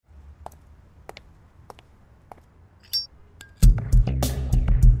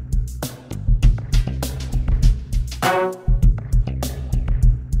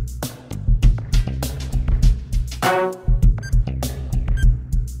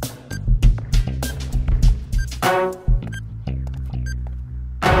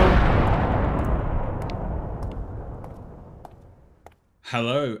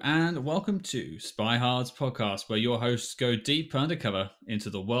Hello, and welcome to Spy Hard's podcast, where your hosts go deep undercover into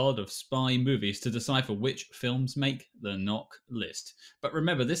the world of spy movies to decipher which films make the knock list. But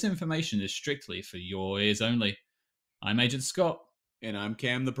remember, this information is strictly for your ears only. I'm Agent Scott. And I'm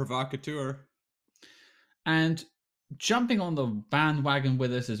Cam the Provocateur. And jumping on the bandwagon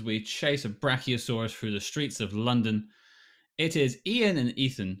with us as we chase a brachiosaurus through the streets of London, it is Ian and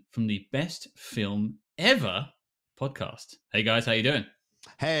Ethan from the Best Film Ever podcast. Hey guys, how you doing?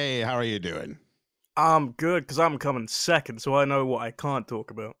 Hey, how are you doing? I'm good because I'm coming second, so I know what I can't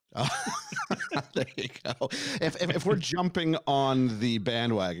talk about. There you go. If we're jumping on the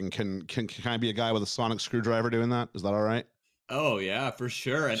bandwagon, can I be a guy with a sonic screwdriver doing that? Is that all right? Oh, yeah, for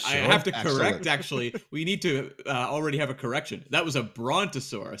sure. And I Sure. have to Excellent. correct, actually. We need to already have a correction. That was a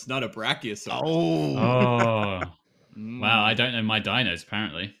Brontosaurus, not a Brachiosaurus. Oh, Mm, wow, I don't know my dinos,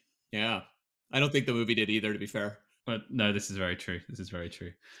 apparently. Yeah. I don't think the movie did either, to be fair. But no, this is very true. This is very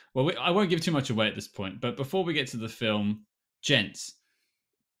true. Well, I won't give too much away at this point, but before we get to the film, gents,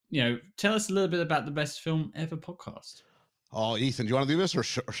 tell us a little bit about the Best Film Ever podcast. Oh, Ethan, do you want to do this or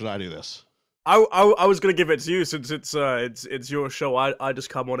should I do this? I was gonna give it to you since it's your show. I just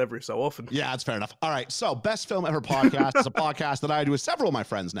come on every so often. Yeah, that's fair enough. All right, so Best Film Ever podcast is a podcast that I do with several of my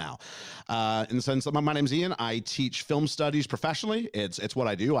friends now. In the sense that my name's Ian. I teach film studies professionally. It's what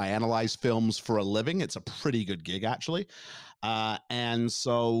I do. I analyze films for a living. It's a pretty good gig, actually. And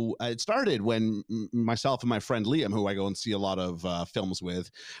so it started when myself and my friend Liam, who I go and see a lot of films with,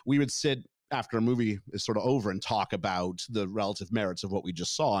 we would sit after a movie is sort of over and talk about the relative merits of what we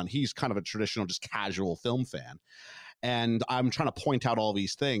just saw. And he's kind of a traditional, just casual film fan. And I'm trying to point out all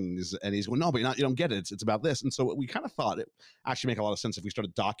these things, and he's going, "No, but you don't get it. It's about this." And so we kind of thought it actually make a lot of sense if we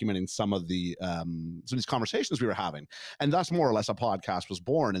started documenting some of these conversations we were having, and thus more or less a podcast was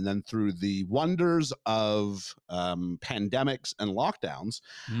born. And then through the wonders of pandemics and lockdowns,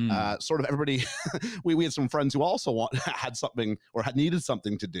 sort of everybody, we had some friends who also had something or had needed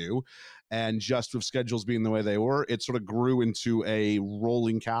something to do, and just with schedules being the way they were, it sort of grew into a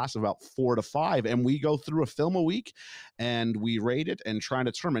rolling cast of about 4 to 5, and we go through a film a week. And we rate it and try and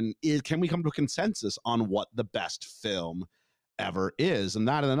determine, can we come to a consensus on what the best film ever is? And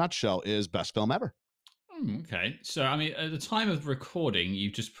that, in a nutshell, is Best Film Ever. Okay. So, I mean, at the time of recording, you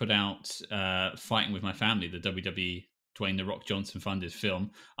just put out Fighting With My Family, the WWE Dwayne The Rock Johnson funded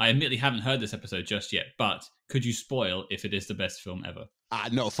film. I admittedly haven't heard this episode just yet, but could you spoil if it is the best film ever?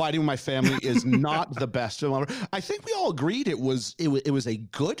 No, Fighting With My Family is not the best film ever. I think we all agreed it was a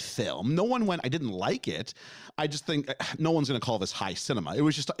good film. No one went, I didn't like it. I just think no one's going to call this high cinema. It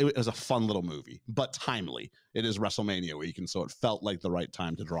was a fun little movie, but timely. It is WrestleMania week, and so it felt like the right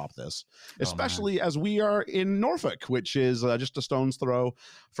time to drop this, especially as we are in Norfolk, which is just a stone's throw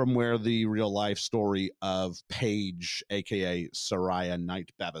from where the real life story of Paige, aka Soraya Knight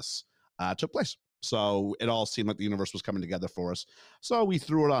Bevis, took place. So it all seemed like the universe was coming together for us. So we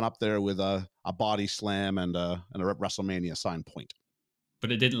threw it on up there with a body slam and a WrestleMania sign point.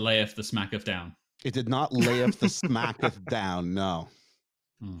 But it didn't lay off the smack-off down. It did not lay off the smack-off down, no.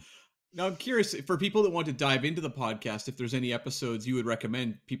 Now, I'm curious, for people that want to dive into the podcast, if there's any episodes you would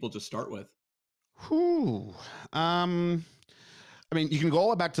recommend people to start with. Whew. I mean, you can go all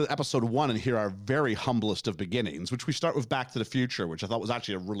the way back to episode 1 and hear our very humblest of beginnings, which we start with Back to the Future, which I thought was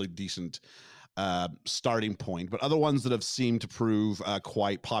actually a really decent starting point. But other ones that have seemed to prove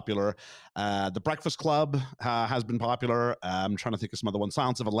quite popular, The Breakfast Club has been popular. I'm trying to think of some other ones.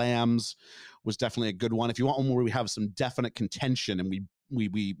 Silence of the Lambs was definitely a good one. If you want one where we have some definite contention and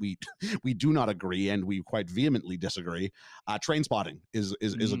we do not agree and we quite vehemently disagree, Trainspotting is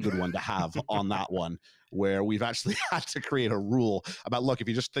a good one to have on that one, where we've actually had to create a rule about, look, if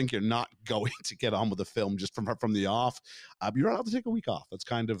you just think you're not going to get on with the film just from the off, you're allowed to take a week off. That's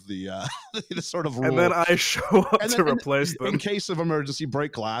kind of the sort of rule. And then I show up to replace them in case of emergency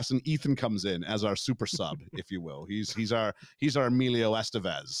break glass, and Ethan comes in as our super sub, if you will. He's our Emilio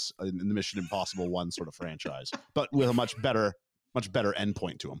Estevez in the Mission Impossible 1 sort of franchise, but with a much better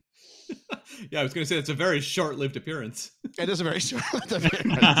endpoint to him. Yeah, I was going to say it's a very short-lived appearance. It is a very short-lived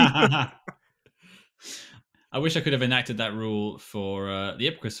appearance. I wish I could have enacted that rule for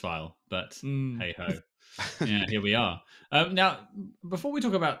the Ipcris file, but hey ho. Yeah, here we are. Now, before we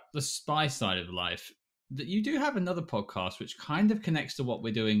talk about the spy side of life, you do have another podcast which kind of connects to what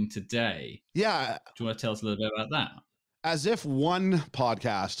we're doing today. Yeah. Do you want to tell us a little bit about that? As if one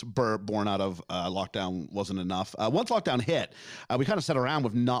podcast born out of lockdown wasn't enough. Once lockdown hit, we kind of sat around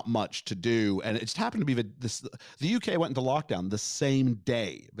with not much to do, and it just happened to be the UK went into lockdown the same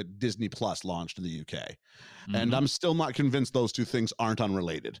day that Disney Plus launched in the UK, and I'm still not convinced those two things aren't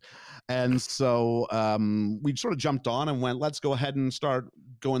unrelated. And so we sort of jumped on and went, let's go ahead and start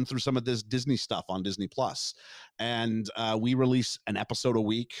going through some of this Disney stuff on Disney Plus, and we release an episode a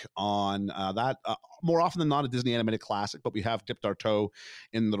week on that. More often than not, a Disney animated classic, but we have dipped our toe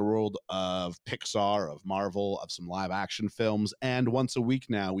in the world of Pixar, of Marvel, of some live action films. And once a week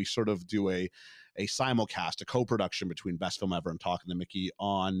now, we sort of do a simulcast, a co-production between Best Film Ever and Talking to Mickey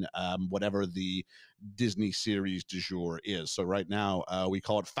on whatever the Disney series du jour is. So right now, we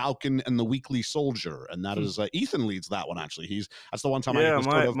call it Falcon and the Weekly Soldier, and that is Ethan leads that one. Actually, that's the one time I get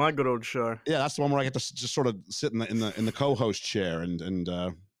to my good old show. Yeah, that's the one where I get to just sort of sit in the co-host chair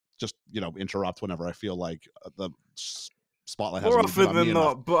and just interrupt whenever I feel like the spotlight has more moved on often than me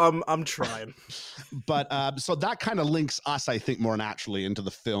not, enough. but I'm trying. But so that kind of links us, I think, more naturally into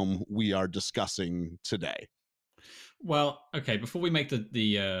the film we are discussing today. Well, okay. Before we make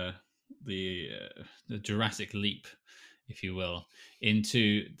the Jurassic leap, if you will,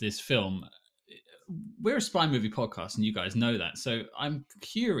 into this film, we're a spy movie podcast, and you guys know that. So I'm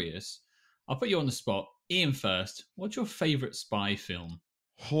curious. I'll put you on the spot. Ian first. What's your favorite spy film?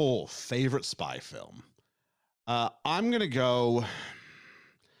 Oh, favorite spy film. I'm going to go.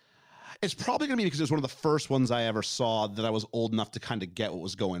 It's probably going to be because it was one of the first ones I ever saw that I was old enough to kind of get what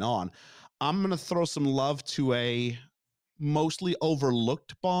was going on. I'm going to throw some love to a mostly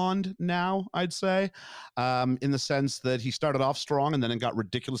overlooked Bond now, I'd say, in the sense that he started off strong and then it got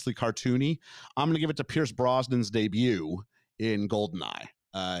ridiculously cartoony. I'm going to give it to Pierce Brosnan's debut in GoldenEye.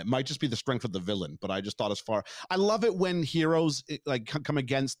 It might just be the strength of the villain, but I just thought I love it when heroes come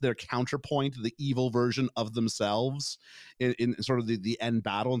against their counterpoint, the evil version of themselves in sort of the end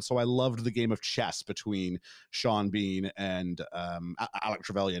battle. And so I loved the game of chess between Sean Bean and Alec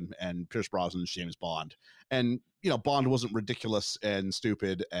Trevelyan and Pierce Brosnan and James Bond. And, Bond wasn't ridiculous and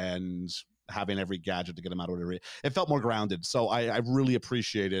stupid and having every gadget to get him out of whatever. It felt more grounded. So I really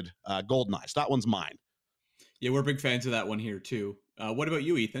appreciated GoldenEye. So that one's mine. Yeah, we're big fans of that one here too. What about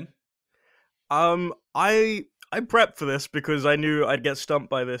you, Ethan? I prepped for this because I knew I'd get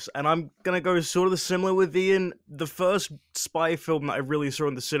stumped by this, and I'm gonna go sort of similar with Ian. The first spy film that I really saw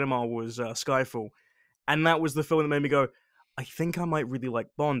in the cinema was Skyfall, and that was the film that made me go, I think I might really like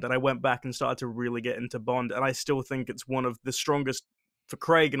Bond. And I went back and started to really get into Bond, and I still think it's one of the strongest for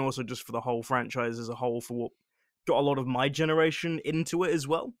Craig, and also just for the whole franchise as a whole, for what got a lot of my generation into it as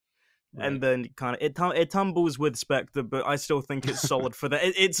well. Right. And then kind of it tumbles with Spectre, but I still think it's solid for that.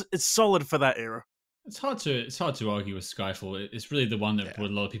 It's solid for that era. It's hard to argue with Skyfall. It's really the one that brought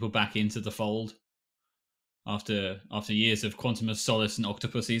a lot of people back into the fold after years of Quantum of Solace and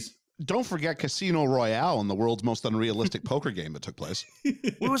Octopussies. Don't forget Casino Royale and the world's most unrealistic poker game that took place.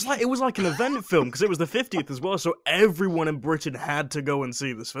 It was like an event film because it was the 50th as well, so everyone in Britain had to go and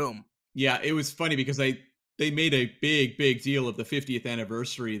see this film. Yeah, it was funny because they made a big deal of the 50th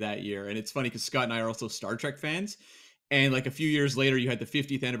anniversary that year. And it's funny because Scott and I are also Star Trek fans. And like a few years later, you had the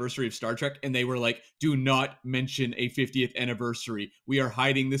 50th anniversary of Star Trek. And they were like, do not mention a 50th anniversary. We are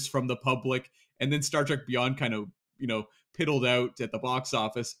hiding this from the public. And then Star Trek Beyond kind of, piddled out at the box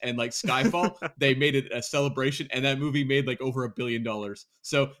office. And like Skyfall, they made it a celebration. And that movie made like over $1 billion.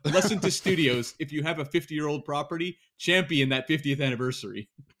 So lesson to studios, if you have a 50-year-old property, champion that 50th anniversary.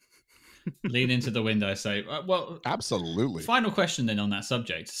 Lean into the wind, I say. Well, absolutely. Final question then on that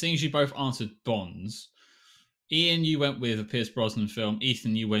subject. Seeing as you both answered Bonds, Ian, you went with a Pierce Brosnan film.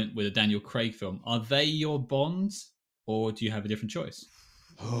 Ethan, you went with a Daniel Craig film. Are they your Bonds, or do you have a different choice?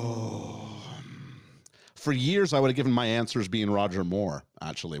 For years, I would have given my answers being Roger Moore,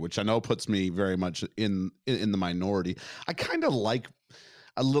 actually, which I know puts me very much in the minority. I kind of like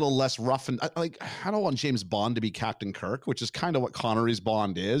a little less rough, and I don't want James Bond to be Captain Kirk, which is kind of what Connery's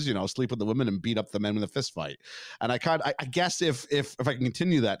Bond is, sleep with the women and beat up the men with a fist fight. And I guess if I can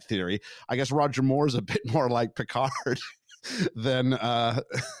continue that theory, I guess Roger Moore is a bit more like Picard than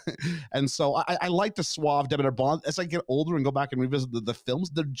and so I like the suave debonair Bond. As I get older and go back and revisit the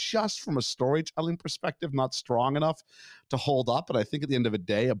films, they're just from a storytelling perspective not strong enough to hold up. And I think at the end of the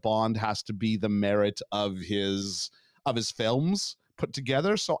day, a Bond has to be the merit of his films put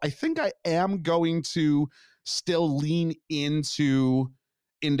together. So I think I am going to still lean into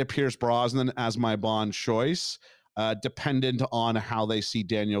Pierce Brosnan as my Bond choice, dependent on how they see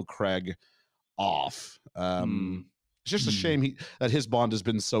Daniel Craig off. It's just a shame that his Bond has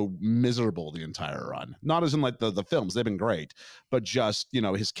been so miserable the entire run. Not as in like the films, they've been great, but just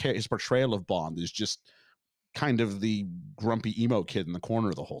his portrayal of Bond is just kind of the grumpy emo kid in the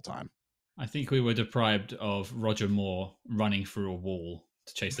corner the whole time. I think we were deprived of Roger Moore running through a wall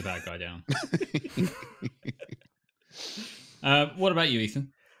to chase the bad guy down. What about you,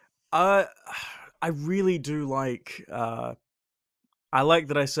 Ethan? I really do like. I like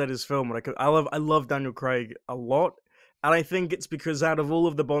that I said his film. I love Daniel Craig a lot, and I think it's because out of all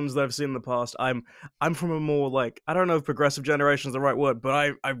of the Bonds that I've seen in the past, I'm from a more like, I don't know if progressive generation is the right word,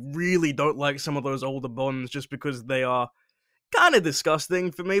 but I really don't like some of those older Bonds just because they are kind of disgusting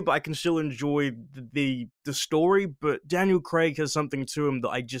for me. But I can still enjoy the story. But Daniel Craig has something to him that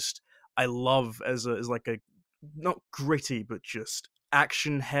I love as like a not gritty but just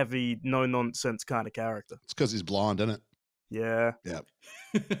action heavy, no nonsense kind of character. It's because he's blonde, isn't it? Yeah. Yeah.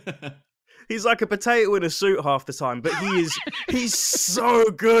 He's like a potato in a suit half the time, but he's so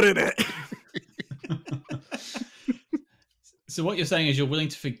good at it. So what you're saying is you're willing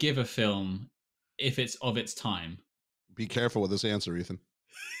to forgive a film if it's of its time. Be careful with this answer, Ethan.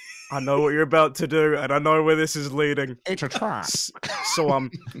 I know what you're about to do, and I know where this is leading. It's a trap. So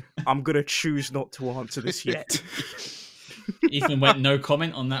I'm gonna choose not to answer this yet. Ethan went no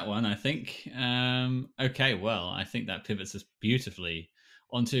comment on that one, I think. Okay, well, I think that pivots us beautifully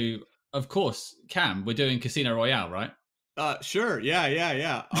onto, of course, Cam, we're doing Casino Royale, right? Sure.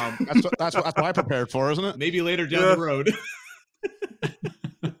 Yeah. That's what I prepared for, isn't it? Maybe later down the road.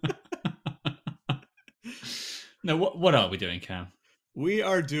 No, what are we doing, Cam? We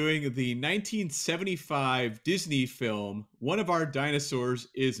are doing the 1975 Disney film, One of Our Dinosaurs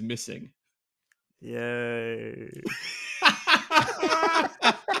is Missing. Yay.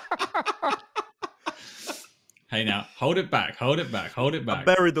 Hey, now, hold it back. I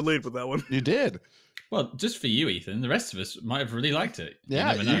buried the lead with that one. You did. Well, just for you, Ethan. The rest of us might have really liked it.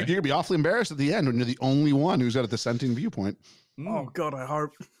 Yeah, You never know. you're going to be awfully embarrassed at the end when you're the only one who's got a dissenting viewpoint. Oh, God, I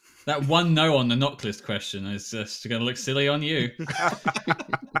hope. That one no on the knock list question is just going to look silly on you.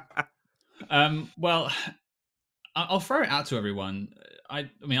 Well, I'll throw it out to everyone. I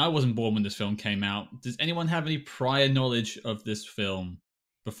mean, I wasn't born when this film came out. Does anyone have any prior knowledge of this film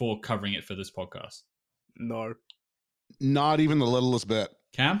before covering it for this podcast? No. Not even the littlest bit.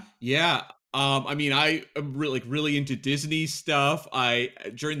 Cam? Yeah. I mean, I am really into Disney stuff. I,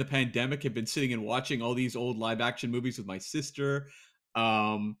 during the pandemic, have been sitting and watching all these old live action movies with my sister.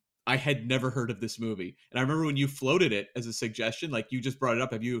 I had never heard of this movie. And I remember when you floated it as a suggestion, like you just brought it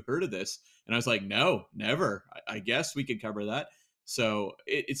up. Have you heard of this? And I was like, no, never. I guess we could cover that. So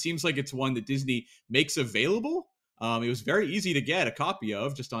it seems like it's one that Disney makes available. It was very easy to get a copy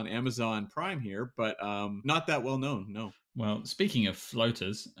of just on Amazon Prime here, but not that well known. No. Well, speaking of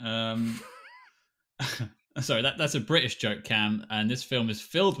floaters, sorry, that's a British joke, Cam, and this film is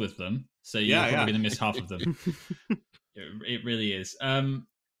filled with them. So you're probably going to miss half of them. It really is.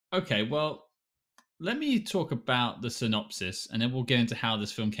 Okay, well, let me talk about the synopsis, and then we'll get into how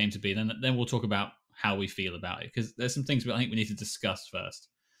this film came to be. Then we'll talk about how we feel about it, because there's some things I think we need to discuss first.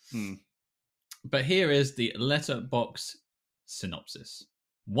 But here is the letterbox synopsis.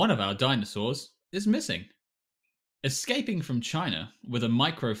 One of our dinosaurs is missing. Escaping from China with a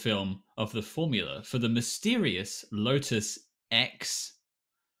microfilm of the formula for the mysterious Lotus X,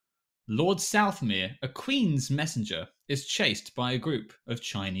 Lord Southmere, a Queen's messenger, is chased by a group of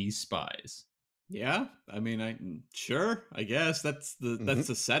Chinese spies. Yeah, I mean, sure, I guess that's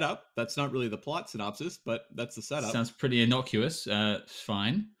the setup. That's not really the plot synopsis, but that's the setup. Sounds pretty innocuous.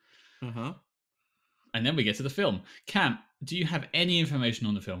 Fine. And then we get to the film. Cam, do you have any information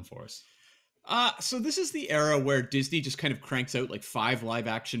on the film for us? So this is the era where Disney just kind of cranks out like 5 live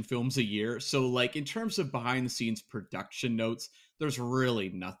action films a year. So like in terms of behind the scenes production notes, there's really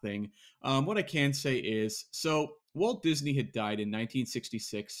nothing. What I can say is, so Walt Disney had died in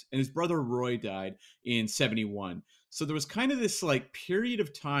 1966 and his brother Roy died in 71. So there was kind of this like period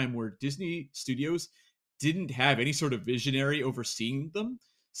of time where Disney Studios didn't have any sort of visionary overseeing them.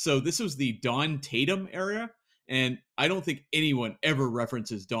 So this was the Don Tatum era. And I don't think anyone ever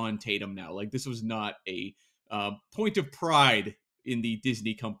references Don Tatum now. Like this was not a point of pride in the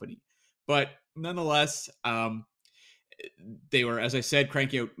Disney company. But nonetheless, they were, as I said,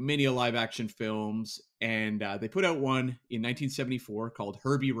 cranking out many live action films. And they put out one in 1974 called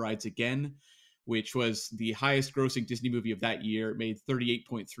Herbie Rides Again, which was the highest grossing Disney movie of that year. It made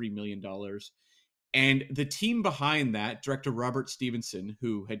 $38.3 million. And the team behind that, director Robert Stevenson,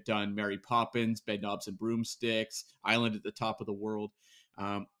 who had done Mary Poppins, Bedknobs and Broomsticks, Island at the Top of the World,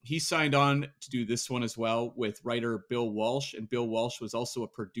 he signed on to do this one as well with writer Bill Walsh. And Bill Walsh was also a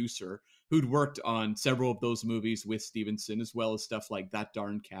producer who'd worked on several of those movies with Stevenson, as well as stuff like That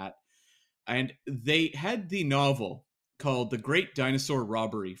Darn Cat. And they had the novel called The Great Dinosaur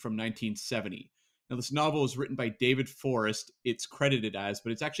Robbery from 1970. Now, this novel was written by David Forrest. It's credited as,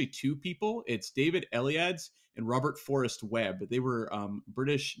 but it's actually two people. It's David Eliades and Robert Forrest Webb. They were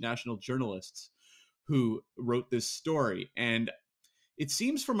British national journalists who wrote this story. And it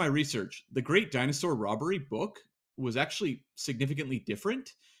seems from my research, The Great Dinosaur Robbery book was actually significantly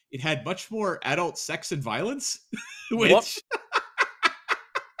different. It had much more adult sex and violence, which What?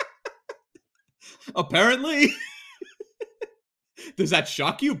 apparently... Does that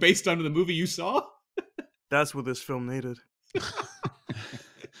shock you based on the movie you saw? That's what this film needed.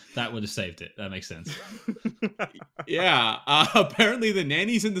 That would have saved it. That makes sense. Yeah, apparently the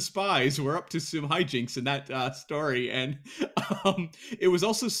nannies and the spies were up to some hijinks in that story, and it was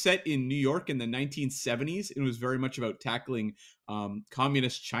also set in New York in the 1970s. It was very much about tackling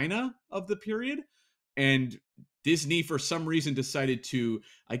communist China of the period, and Disney, for some reason, decided to,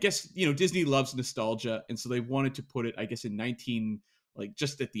 I guess, Disney loves nostalgia, and so they wanted to put it, I guess, in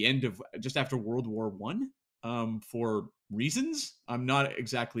just at the end of, just after World War One, for reasons. I'm not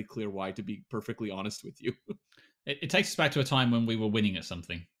exactly clear why, to be perfectly honest with you. It takes us back to a time when we were winning at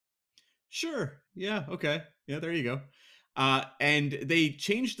something. Sure. Yeah. Okay. Yeah. There you go. And they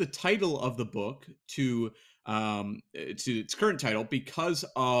changed the title of the book to its current title because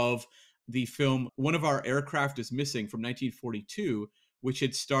of the film "One of Our Aircraft is Missing" from 1942, which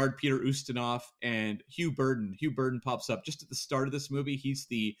had starred Peter Ustinov and Hugh Burden. Hugh Burden pops up just at the start of this movie. He's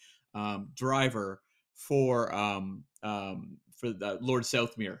the driver for the Lord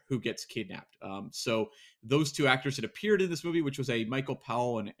Southmere, who gets kidnapped. So those two actors had appeared in this movie, which was a Michael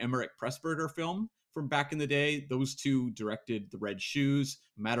Powell and Emmerich Pressburger film from back in the day. Those two directed The Red Shoes,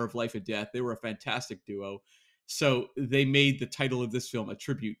 Matter of Life and Death. They were a fantastic duo. So they made the title of this film a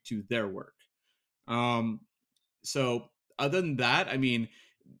tribute to their work. So other than that, I mean,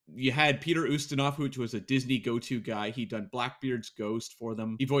 you had Peter Ustinov, which was a Disney go-to guy. He'd done Blackbeard's Ghost for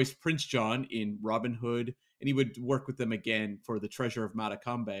them. He voiced Prince John in Robin Hood, and he would work with them again for The Treasure of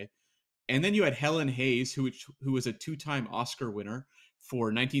Matacambe. And then you had Helen Hayes, who was a two-time Oscar winner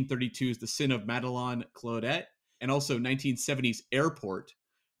for 1932's The Sin of Madelon Claudette, and also 1970's Airport.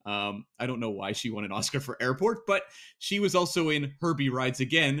 I don't know why she won an Oscar for Airport, but she was also in Herbie Rides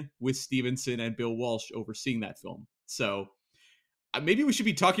Again with Stevenson and Bill Walsh overseeing that film. So maybe we should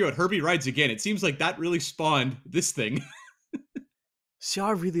be talking about Herbie Rides Again. It seems like that really spawned this thing. See,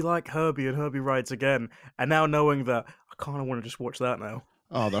 I really like Herbie and Herbie Rides Again, and now knowing that, I kind of want to just watch that now.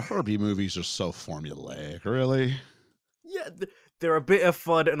 Oh, the Herbie movies are so formulaic, really. Yeah, they're a bit of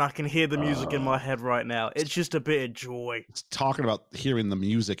fun, and I can hear the music in my head right now. It's just a bit of joy. It's talking about hearing the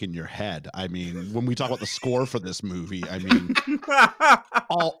music in your head. I mean, when we talk about the score for this movie, I mean,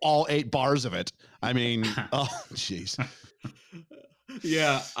 all 8 bars of it. I mean, oh, jeez.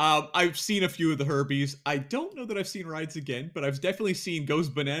 Yeah, I've seen a few of the Herbies. I don't know that I've seen Rides Again, but I've definitely seen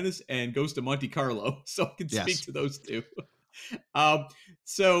Ghost Bananas and Ghost of Monte Carlo, so I can speak to those two.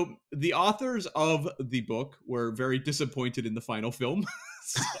 So the authors of the book were very disappointed in the final film.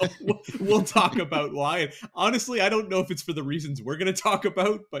 So we'll talk about why. And honestly, I don't know if it's for the reasons we're going to talk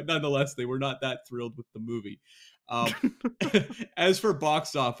about, but nonetheless, they were not that thrilled with the movie. As for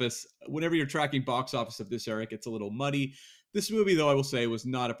box office, whenever you're tracking box office of this era, it gets a little muddy. This movie, though, I will say, was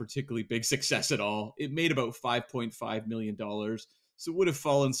not a particularly big success at all. It made about $5.5 million, so it would have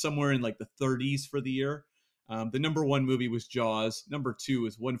fallen somewhere in like the 30s for the year. The number 1 movie was Jaws. Number 2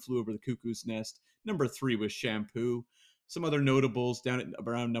 was One Flew Over the Cuckoo's Nest. Number 3 was Shampoo. Some other notables down at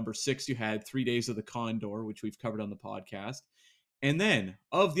around number 6, you had 3 Days of the Condor, which we've covered on the podcast. And then,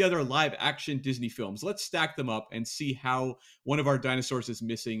 of the other live-action Disney films, let's stack them up and see how One of Our Dinosaurs is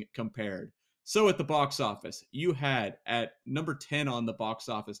Missing compared. So at the box office, you had at number 10 on the box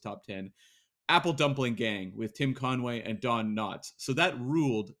office top 10, Apple Dumpling Gang with Tim Conway and Don Knotts. So that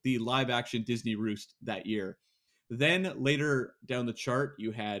ruled the live-action Disney roost that year. Then later down the chart,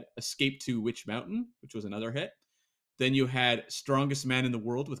 you had Escape to Witch Mountain, which was another hit. Then you had Strongest Man in the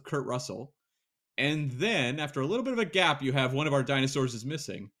World with Kurt Russell. And then, after a little bit of a gap, you have One of Our Dinosaurs is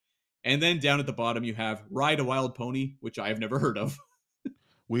Missing. And then down at the bottom, you have Ride a Wild Pony, which I have never heard of.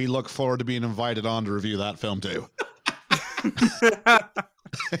 We look forward to being invited on to review that film, too.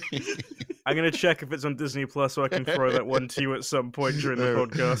 I'm going to check if it's on Disney Plus so I can throw that one to you at some point during the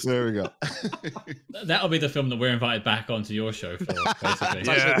podcast. There we go. That'll be the film that we're invited back onto your show for, basically.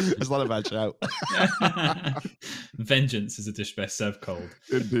 Yeah. It's not a bad shout. Vengeance is a dish best served cold.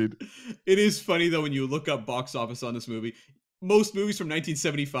 Indeed. It is funny, though, when you look up box office on this movie. Most movies from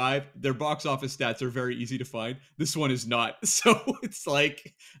 1975, their box office stats are very easy to find. This one is not. So it's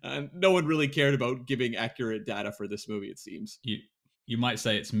like no one really cared about giving accurate data for this movie, it seems. You might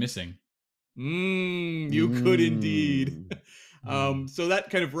say it's missing. You could indeed. So that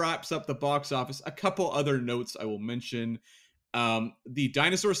kind of wraps up the box office. A couple other notes I will mention. The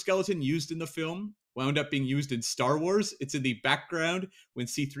dinosaur skeleton used in the film wound up being used in Star Wars. It's in the background when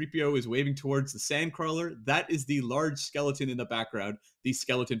C-3PO is waving towards the sandcrawler. That is the large skeleton in the background, the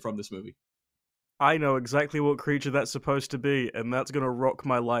skeleton from this movie. I know exactly what creature that's supposed to be, and that's gonna rock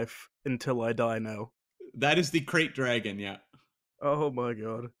my life until I die now. That is the Krayt Dragon, yeah. Oh my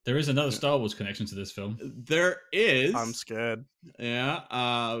god. There is another Star Wars connection to this film. There is. I'm scared.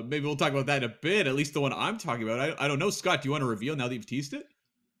 Yeah. Maybe we'll talk about that in a bit, at least the one I'm talking about. I don't know. Scott, do you want to reveal now that you've teased it?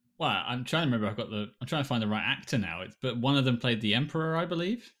 Well, I'm trying to remember. I'm trying to find the right actor now. But one of them played the Emperor, I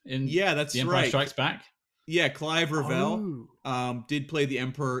believe. Yeah, that's The Empire right. Strikes Back. Yeah, Clive Revell did play the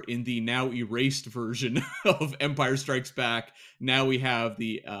Emperor in the now erased version of Empire Strikes Back. Now we have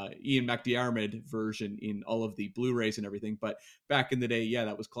the Ian McDiarmid version in all of the Blu-rays and everything. But back in the day, yeah,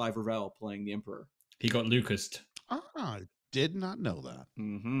 that was Clive Revell playing the Emperor. He got Lucased. I did not know that.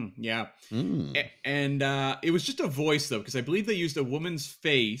 Yeah. Mm. And it was just a voice, though, because I believe they used a woman's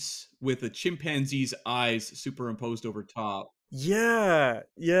face with a chimpanzee's eyes superimposed over top. Yeah,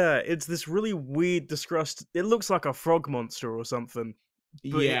 it's this really weird, disgust. It looks like a frog monster or something.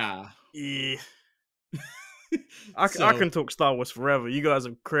 But Yeah. I can talk Star Wars forever. You guys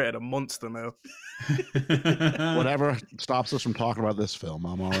have created a monster now. Whatever stops us from talking about this film,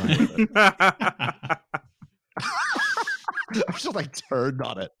 I'm all right with it. I'm just like turned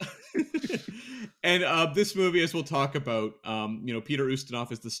on it. And this movie, as we'll talk about, Peter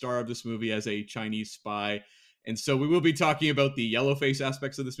Ustinov is the star of this movie as a Chinese spy. And so we will be talking about the yellow face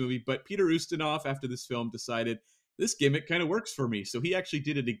aspects of this movie. But Peter Ustinov, after this film, decided this gimmick kind of works for me. So he actually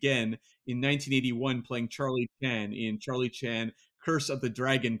did it again in 1981, playing Charlie Chan in Charlie Chan, Curse of the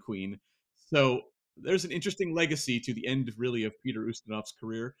Dragon Queen. So there's an interesting legacy to the end, really, of Peter Ustinov's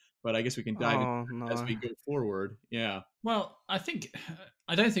career. But I guess we can dive into it as we go forward. Yeah. Well, I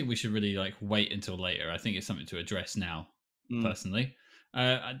don't think we should really wait until later. I think it's something to address now, personally.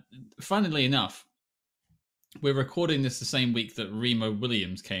 Funnily enough, we're recording this the same week that Remo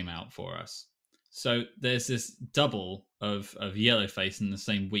Williams came out for us. So there's this double of Yellowface in the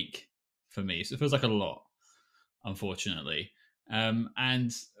same week for me. So it feels like a lot, unfortunately.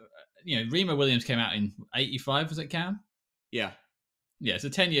 And Remo Williams came out in 85, was it, Cam? Yeah. Yeah, so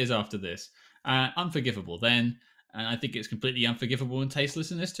 10 years after this. Unforgivable then. And I think it's completely unforgivable and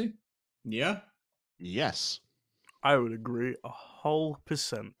tasteless in this too. Yeah. Yes. I would agree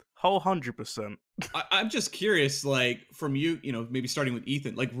 100%. I'm just curious, from you, maybe starting with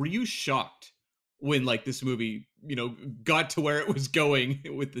Ethan, were you shocked when this movie, got to where it was going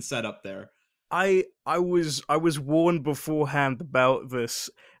with the setup there? I was warned beforehand about this,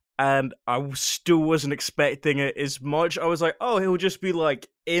 and I still wasn't expecting it as much. I was like, oh, he'll just be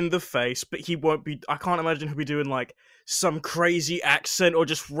in the face, but he won't be. I can't imagine he'll be doing some crazy accent or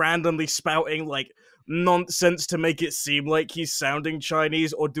just randomly spouting nonsense to make it seem like he's sounding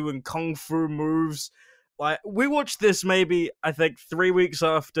Chinese or doing kung fu moves. We watched this maybe, I think, 3 weeks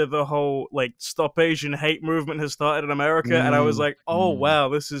after the whole Stop Asian Hate movement has started in America, and I was like, oh wow,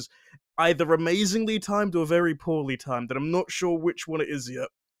 this is either amazingly timed or very poorly timed, and I'm not sure which one it is yet.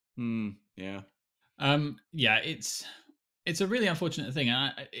 Yeah. Yeah, it's a really unfortunate thing.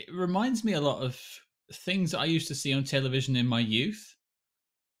 It reminds me a lot of things that I used to see on television in my youth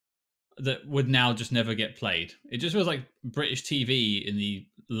that would now just never get played. It just feels like British TV in the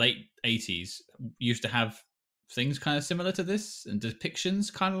late 80s used to have things kind of similar to this and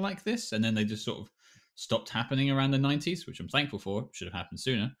depictions kind of like this, and then they just sort of stopped happening around the 90s, which I'm thankful for. It should have happened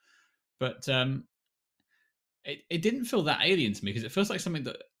sooner. But it didn't feel that alien to me because it feels like something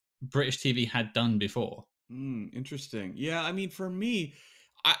that British TV had done before. Interesting. Yeah, I mean, for me,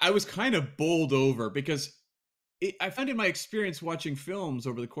 I was kind of bowled over because I found in my experience watching films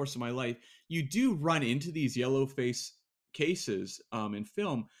over the course of my life, you do run into these yellow face cases in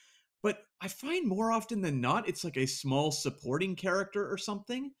film, but I find more often than not, it's a small supporting character or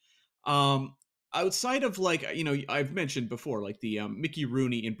something. Outside of I've mentioned before, the Mickey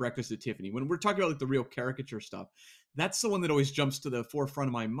Rooney in Breakfast at Tiffany, when we're talking about the real caricature stuff, that's the one that always jumps to the forefront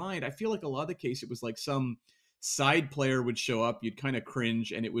of my mind. I feel like a lot of the case, it was some side player would show up, you'd kind of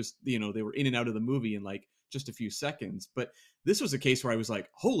cringe, and it was, they were in and out of the movie in just a few seconds. But this was a case where I was like,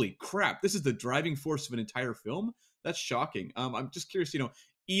 holy crap, this is the driving force of an entire film? That's shocking. I'm just curious,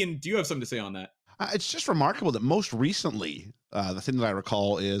 Ian, do you have something to say on that? It's just remarkable that most recently, the thing that I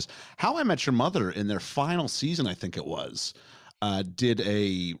recall is How I Met Your Mother in their final season, I think it was, did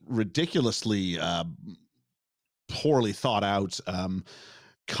a ridiculously poorly thought out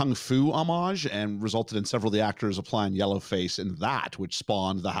kung fu homage and resulted in several of the actors applying yellowface in that, which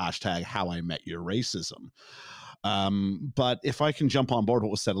spawned the hashtag How I Met Your Racism. But if I can jump on board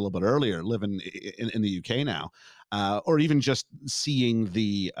what was said a little bit earlier, living in the UK now, or even just seeing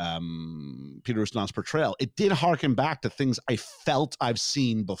the Peter Ustinov's portrayal, it did harken back to things I felt I've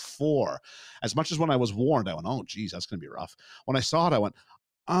seen before. As much as when I was warned, I went, oh, geez, that's going to be rough. When I saw it, I went,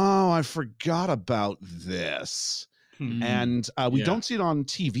 oh, I forgot about this. And we don't see it on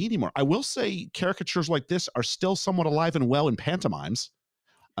TV anymore. I will say caricatures like this are still somewhat alive and well in pantomimes.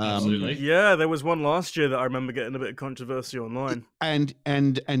 Absolutely. Yeah, there was one last year that I remember getting a bit of controversy online. And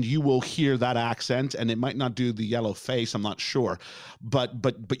you will hear that accent, and it might not do the yellow face, I'm not sure, but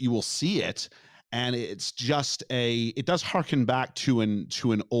you will see it, and it's just it does harken back to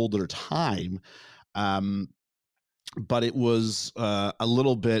an older time, but it was a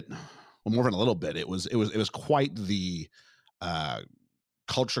little bit, well, more than a little bit. It was quite the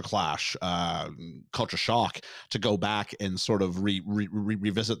culture clash, culture shock to go back and sort of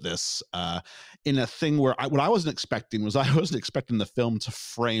revisit this in a thing where what I wasn't expecting was I wasn't expecting the film to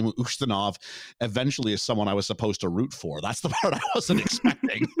frame Ustinov eventually as someone I was supposed to root for. That's the part I wasn't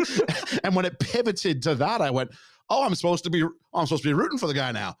expecting. And when it pivoted to that, I went, "Oh, I'm supposed to be rooting for the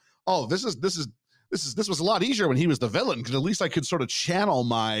guy now. Oh, this was a lot easier when he was the villain, because at least I could sort of channel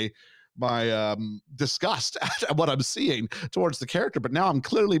my disgust at what I'm seeing towards the character. But now I'm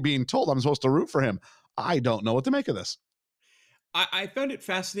clearly being told I'm supposed to root for him. I don't know what to make of this." I found it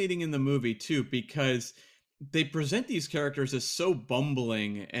fascinating in the movie too, because they present these characters as so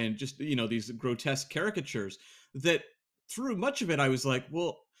bumbling and just, these grotesque caricatures that through much of it, I was like,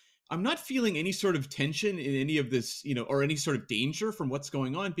 well, I'm not feeling any sort of tension in any of this, or any sort of danger from what's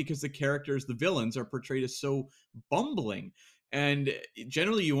going on, because the characters, the villains, are portrayed as so bumbling. And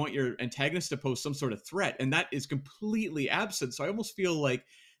generally you want your antagonist to pose some sort of threat, and that is completely absent. So I almost feel like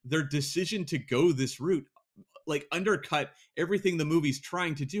their decision to go this route like undercut everything the movie's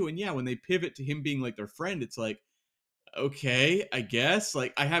trying to do. And yeah, when they pivot to him being like their friend, it's like, okay, I guess,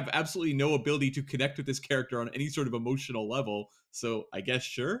 like, I have absolutely no ability to connect with this character on any sort of emotional level, so I guess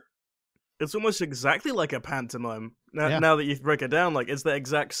sure. It's almost exactly like a pantomime. Now that you break it down, like, it's the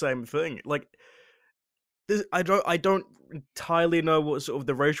exact same thing. Like, I don't entirely know what sort of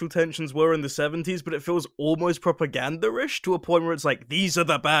the racial tensions were in the 70s, but it feels almost propaganda-ish to a point where it's like, these are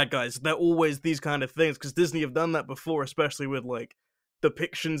the bad guys. They're always these kind of things, because Disney have done that before, especially with, like,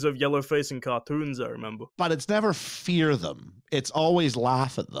 depictions of yellowface in cartoons, I remember. But it's never fear them. It's always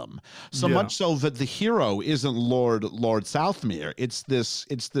laugh at them. So much so that the hero isn't Lord Southmere. It's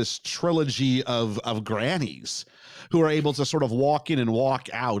this trilogy of grannies who are able to sort of walk in and walk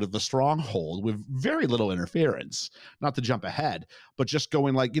out of the stronghold with very little interference. Not to jump ahead, but just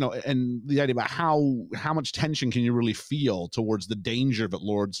going like, and the idea about how much tension can you really feel towards the danger that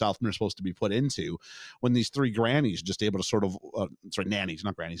Lord Southmere is supposed to be put into when these three grannies are just able to sort of, nannies,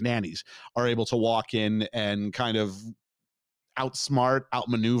 not grannies, nannies are able to walk in and kind of outsmart,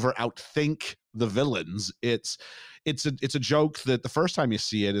 outmaneuver, outthink the villains. It's a joke that the first time you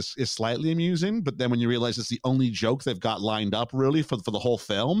see it is slightly amusing, but then when you realize it's the only joke they've got lined up really for the whole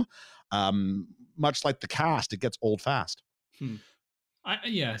film, much like the cast, it gets old fast.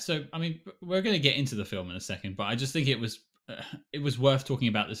 So I mean, we're going to get into the film in a second, but I just think it was worth talking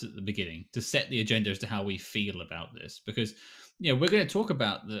about this at the beginning to set the agenda as to how we feel about this, because we're going to talk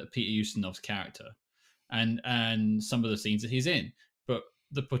about the Peter Ustinov's character and some of the scenes that he's in, but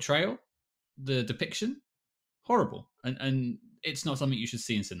the portrayal, the depiction, horrible, and it's not something you should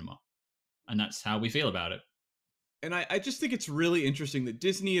see in cinema, and that's how we feel about it. And I just think it's really interesting that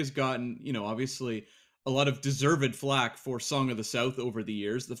Disney has gotten, obviously a lot of deserved flack for Song of the South over the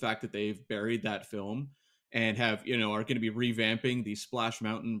years. The fact that they've buried that film and have, are going to be revamping the Splash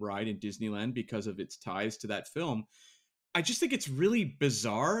Mountain ride in Disneyland because of its ties to that film. I just think it's really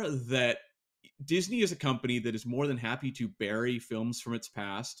bizarre that Disney is a company that is more than happy to bury films from its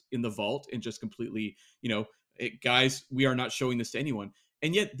past in the vault and just completely, guys, we are not showing this to anyone.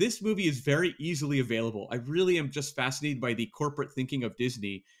 And yet this movie is very easily available. I really am just fascinated by the corporate thinking of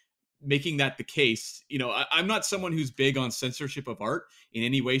Disney making that the case. I'm not someone who's big on censorship of art in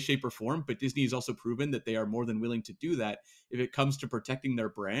any way, shape, or form, but Disney has also proven that they are more than willing to do that if it comes to protecting their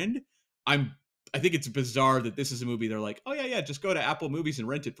brand. I think it's bizarre that this is a movie they're like, oh yeah, just go to Apple Movies and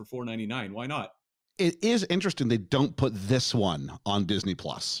rent it for $4.99. Why not? It is interesting they don't put this one on Disney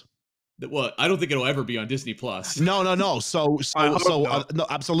Plus. Well, I don't think it'll ever be on Disney Plus. No. So no,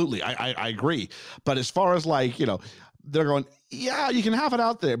 absolutely. I agree. But as far as like, they're going, yeah, you can have it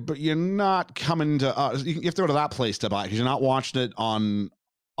out there, but you're not coming to us. You have to go to that place to buy it because you're not watching it on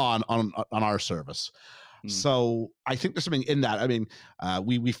our service. So I think there's something in that. I mean,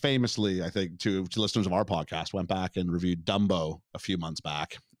 we famously, I think, to listeners of our podcast, went back and reviewed Dumbo a few months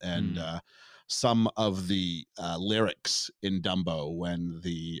back, and some of the lyrics in Dumbo when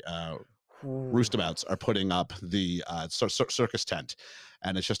the roustabouts are putting up the circus tent,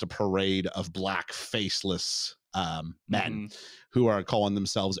 and it's just a parade of black faceless men who are calling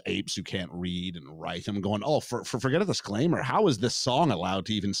themselves apes who can't read and write. I'm going, oh, for forget a disclaimer, how is this song allowed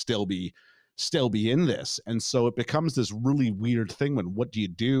to even still be in this? And so it becomes this really weird thing when what do you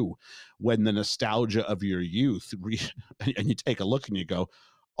do when the nostalgia of your youth and you take a look and you go,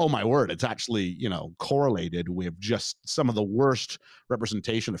 oh my word, it's actually, you know, correlated with just some of the worst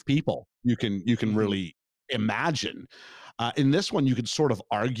representation of people you can really imagine. In this one, you could sort of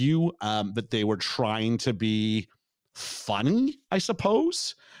argue that they were trying to be funny, I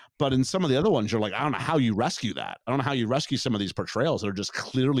suppose. But in some of the other ones, you're like, I don't know how you rescue that. I don't know how you rescue some of these portrayals that are just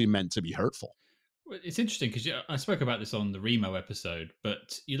clearly meant to be hurtful. Well, it's interesting because I spoke about this on the Remo episode,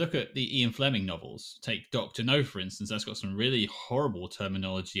 but you look at the Ian Fleming novels, take Dr. No, for instance, that's got some really horrible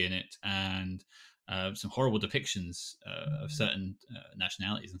terminology in it and some horrible depictions of certain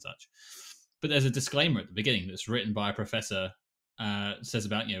nationalities and such. But there's a disclaimer at the beginning that's written by a professor, says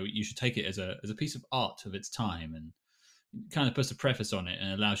about, you know, you should take it as a piece of art of its time, and kind of puts a preface on it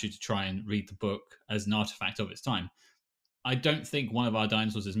and allows you to try and read the book as an artifact of its time. I don't think One of Our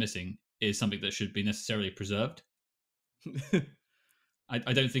Dinosaurs Is Missing is something that should be necessarily preserved.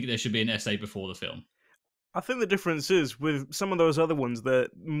 I don't think there should be an essay before the film. I think the difference is with some of those other ones, they're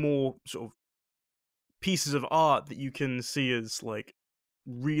more sort of pieces of art that you can see as like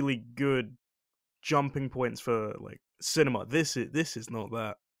really good jumping points for like cinema. This is not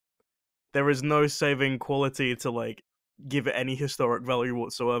that. There is no saving quality to like give it any historic value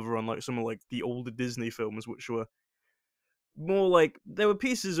whatsoever, unlike some of like the older Disney films, which were more like they were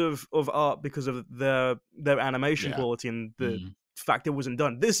pieces of art because of their animation quality and the fact it wasn't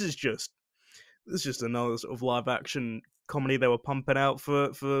done. This is just another sort of live action comedy they were pumping out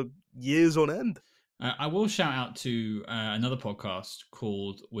for years on end. I will shout out to another podcast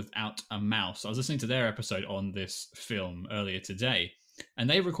called Without a Mouse. I was listening to their episode on this film earlier today, and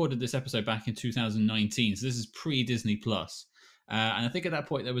they recorded this episode back in 2019. So this is pre-Disney Plus. And I think at that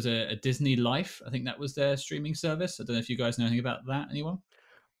point there was a Disney Life. I think that was their streaming service. I don't know if you guys know anything about that. Anyone?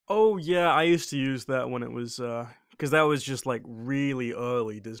 Oh yeah, I used to use that when it was because that was just like really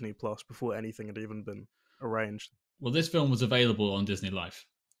early Disney Plus before anything had even been arranged. Well, this film was available on Disney Life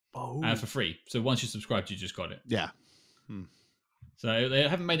for free. So once you subscribed, you just got it. Yeah. So they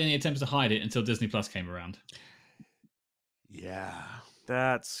haven't made any attempts to hide it until Disney Plus came around. Yeah.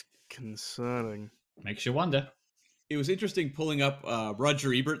 That's concerning. Makes you wonder. It was interesting pulling up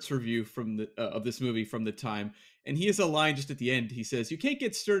Roger Ebert's review from the of this movie from the time, and he has a line just at the end. He says, "You can't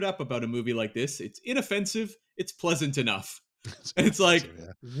get stirred up about a movie like this. It's inoffensive. It's pleasant enough." And it's like,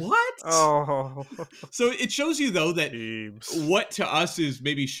 what? Oh. So it shows you though that Jeebs. what to us is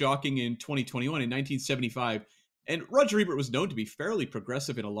maybe shocking in 2021, in 1975, and Roger Ebert was known to be fairly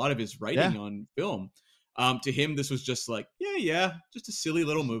progressive in a lot of his writing on film. To him, this was just like, yeah, just a silly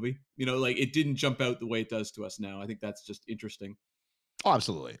little movie. You know, like it didn't jump out the way it does to us now. I think that's just interesting. Oh,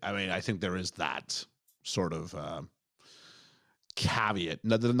 absolutely. I mean, I think there is that sort of caveat.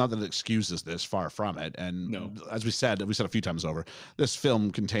 Not that it excuses this, far from it. And as we said a few times over, this film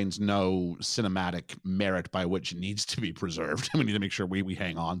contains no cinematic merit by which it needs to be preserved. We need to make sure we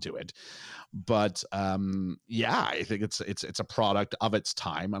hang on to it. But I think it's a product of its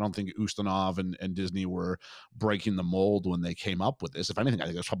time. I don't think Ustinov and Disney were breaking the mold when they came up with this. If anything, I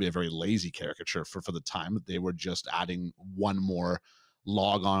think it was probably a very lazy caricature for the time. They were just adding one more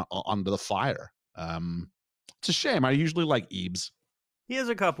log onto the fire. It's a shame. I usually like Ebes. He has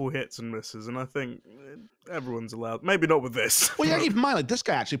a couple hits and misses, and I think everyone's allowed. Maybe not with this. Well, yeah, keep in mind, like this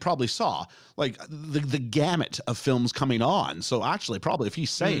guy actually probably saw like the gamut of films coming on. So actually, probably if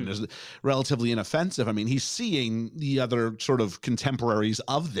he's saying is relatively inoffensive, I mean, he's seeing the other sort of contemporaries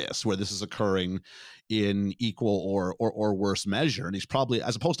of this, where this is occurring in equal or worse measure, and he's probably,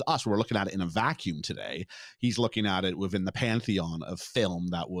 as opposed to us, where we're looking at it in a vacuum today, he's looking at it within the pantheon of film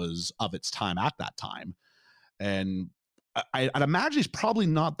that was of its time at that time, and I'd imagine he's probably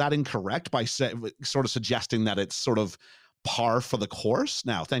not that incorrect by sort of suggesting that it's sort of par for the course.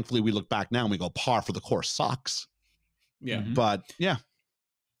 Now, thankfully, we look back now and we go, par for the course sucks. Yeah. But yeah.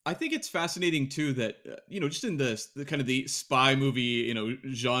 I think it's fascinating too that, just in the kind of the spy movie,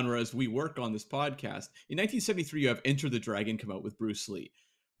 genre as we work on this podcast, in 1973, you have Enter the Dragon come out with Bruce Lee,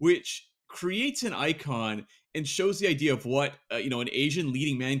 which creates an icon and shows the idea of what, an Asian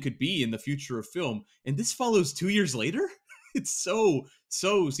leading man could be in the future of film. And this follows 2 years later. It's so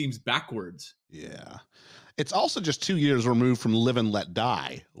seems backwards. Yeah. It's also just 2 years removed from Live and Let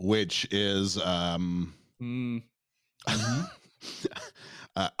Die, which is,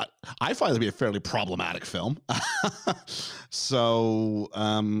 I find it to be a fairly problematic film. So,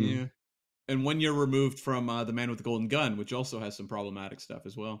 Yeah. And 1 year removed from The Man with the Golden Gun, which also has some problematic stuff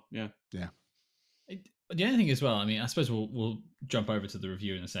as well. Yeah. The only thing as well, I mean, I suppose we'll jump over to the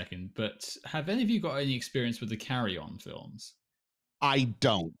review in a second, but have any of you got any experience with the Carry On films? I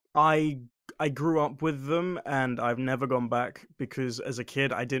don't. I grew up with them, and I've never gone back because as a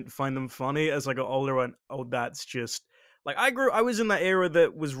kid I didn't find them funny. As I got older, I went, oh, that's just like I was in that era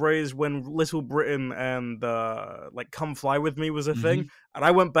that was raised when Little Britain and like Come Fly With Me was a thing, and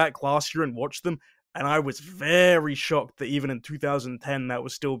I went back last year and watched them, and I was very shocked that even in 2010 that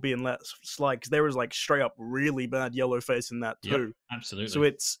was still being let slide, because there was like straight up really bad yellow face in that too. Yep, absolutely. So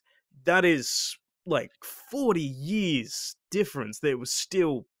that is like 40 years difference that it was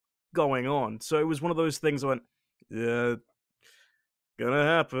still going on. So it was one of those things I went, yeah, gonna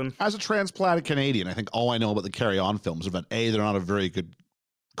happen. As a transplanted Canadian, I think all I know about the Carry On films are that A, they're not a very good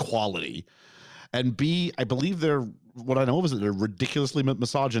quality, and B, I believe what I know of is that they're ridiculously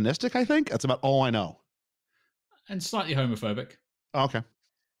misogynistic. I think that's about all I know. And slightly homophobic. Okay.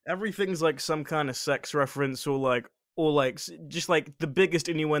 Everything's like some kind of sex reference or just like the biggest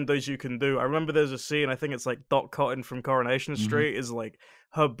innuendos you can do. I remember there's a scene, I think it's like Doc Cotton from Coronation Street is like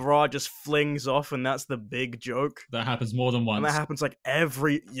her bra just flings off, and that's the big joke. That happens more than once. And that happens like I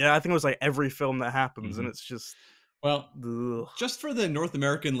think it was like every film that happens, and it's just... Well, ugh. Just for the North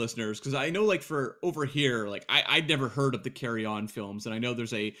American listeners, because I know like for over here, like I'd never heard of the Carry On films, and I know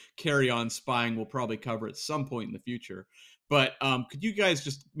there's a Carry On Spying we'll probably cover at some point in the future. But could you guys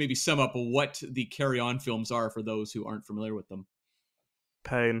just maybe sum up what the Carry On films are for those who aren't familiar with them?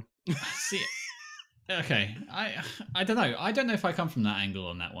 Pain. See, okay, I don't know. I don't know if I come from that angle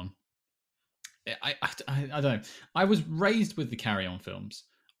on that one. I don't know. I was raised with the Carry On films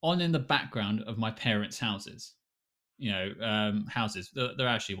on in the background of my parents' houses. Houses. There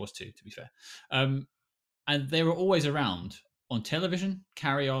actually was two, to be fair. And they were always around on television.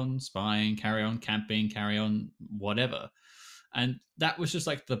 Carry On Spying, Carry On Camping, Carry On whatever. And that was just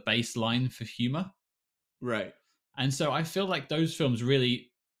like the baseline for humor. Right. And so I feel like those films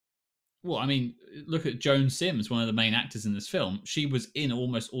really... Well, I mean, look at Joan Sims, one of the main actors in this film. She was in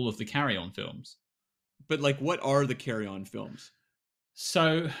almost all of the Carry On films. But like, what are the Carry On films?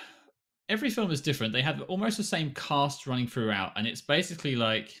 So... every film is different. They have almost the same cast running throughout, and it's basically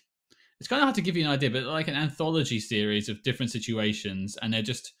like, it's kind of hard to give you an idea, but like an anthology series of different situations, and they're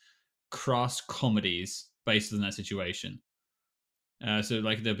just crass comedies based on that situation. So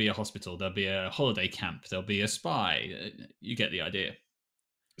like there'll be a hospital, there'll be a holiday camp, there'll be a spy. You get the idea.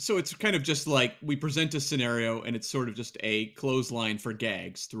 So it's kind of just like we present a scenario, and it's sort of just a clothesline for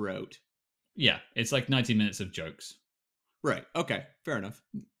gags throughout. Yeah, it's like 90 minutes of jokes. Right. Okay. Fair enough.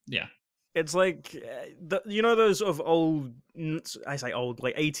 Yeah. It's like, those sort of old, I say old,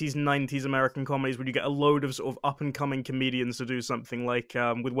 like 80s, 90s American comedies where you get a load of sort of up-and-coming comedians to do something like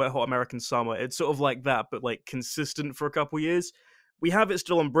with Wet Hot American Summer. It's sort of like that, but like consistent for a couple years. We have it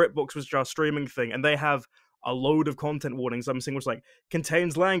still on BritBox, which is our streaming thing, and they have a load of content warnings. I'm seeing which like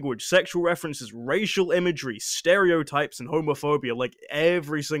contains language, sexual references, racial imagery, stereotypes, and homophobia. Like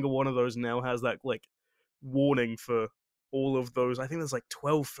every single one of those now has that like warning for all of those. I think there's like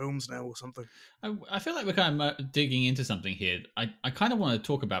 12 films now or something. I feel like we're kind of digging into something here. I kind of want to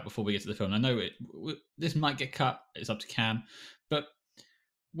talk about before we get to the film. I know this might get cut. It's up to Cam. But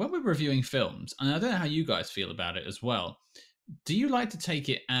when we're reviewing films, and I don't know how you guys feel about it as well, do you like to take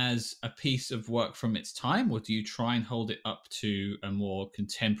it as a piece of work from its time, or do you try and hold it up to a more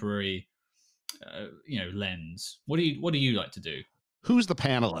contemporary lens? What do you like to do? Who's the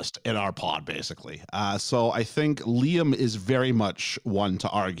panelist in our pod, basically? So I think Liam is very much one to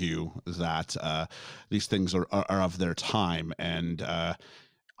argue that these things are of their time, and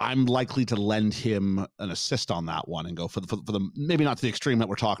I'm likely to lend him an assist on that one and go for the maybe not to the extreme that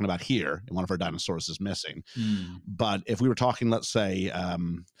we're talking about here. And one of our dinosaurs is missing, but if we were talking, let's say,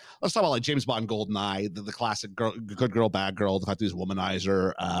 let's talk about like James Bond, GoldenEye, the classic good girl, bad girl, the fact that he's a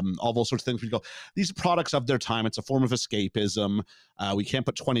womanizer, all those sorts of things. We go, these are products of their time. It's a form of escapism. We can't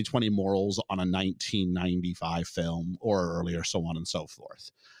put 2020 morals on a 1995 film or earlier, so on and so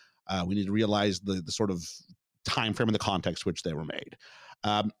forth. We need to realize the sort of time frame and the context which they were made.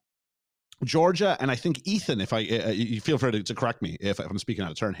 Georgia and I think Ethan, if you feel free to correct me if I'm speaking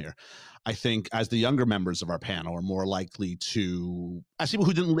out of turn here. I think as the younger members of our panel are more likely to, as people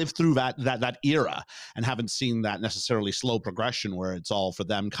who didn't live through that era and haven't seen that necessarily slow progression where it's all for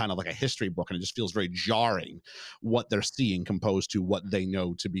them kind of like a history book, and it just feels very jarring what they're seeing composed to what they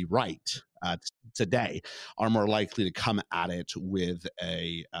know to be right. today are more likely to come at it with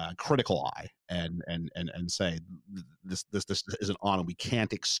a critical eye and say this isn't on and we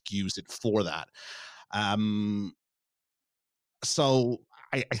can't excuse it for that. So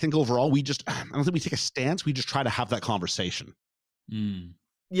I think overall I don't think we take a stance. We just try to have that conversation. Mm.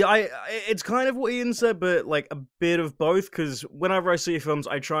 Yeah, it's kind of what Ian said, but like a bit of both. Because whenever I see films,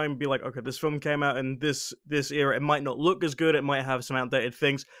 I try and be like, okay, this film came out in this era. It might not look as good. It might have some outdated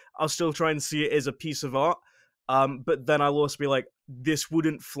things. I'll still try and see it as a piece of art. But then I'll also be like, this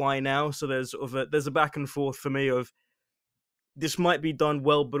wouldn't fly now. So there's a back and forth for me of this might be done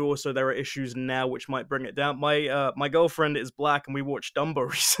well, but also there are issues now which might bring it down. My girlfriend is black, and we watched Dumbo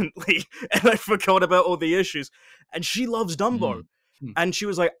recently, and I forgot about all the issues, and she loves Dumbo. And she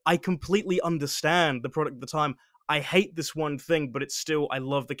was like, I completely understand the product at the time. I hate this one thing, but it's still, I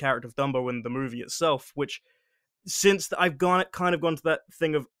love the character of Dumbo in the movie itself, which since I've kind of gone to that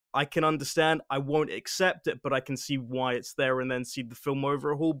thing of, I can understand, I won't accept it, but I can see why it's there and then see the film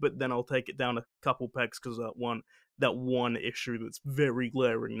overhaul, but then I'll take it down a couple pegs because of that one issue that's very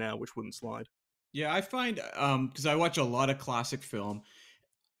glaring now, which wouldn't slide. Yeah, I find, because I watch a lot of classic film,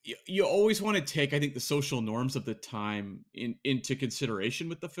 you always want to take, I think, the social norms of the time into consideration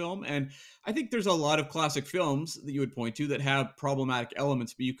with the film. And I think there's a lot of classic films that you would point to that have problematic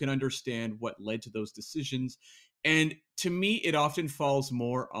elements, but you can understand what led to those decisions. And to me, it often falls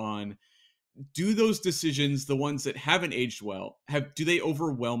more on, do those decisions, the ones that haven't aged well, do they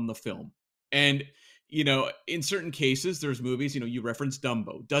overwhelm the film? And in certain cases, there's movies, you referenced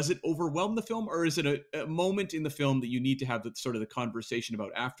Dumbo. Does it overwhelm the film, or is it a moment in the film that you need to have the conversation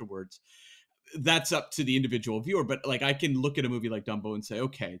about afterwards? That's up to the individual viewer. But like, I can look at a movie like Dumbo and say,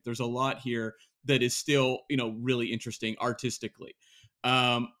 okay, there's a lot here that is still, really interesting artistically.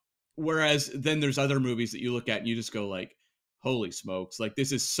 Whereas then there's other movies that you look at and you just go like, holy smokes, like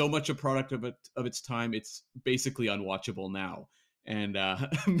this is so much a product of its time. It's basically unwatchable now. And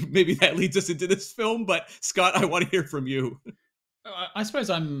maybe that leads us into this film, but Scott, I want to hear from you. I suppose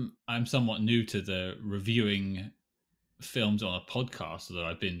I'm somewhat new to the reviewing films on a podcast, although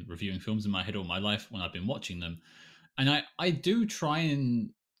I've been reviewing films in my head all my life when I've been watching them. And I do try and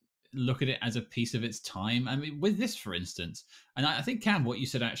look at it as a piece of its time. I mean, with this, for instance, and I think, Cam, what you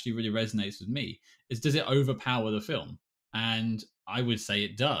said actually really resonates with me, is does it overpower the film? And I would say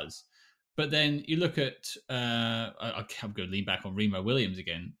it does. But then you look at, I'm going to lean back on Remo Williams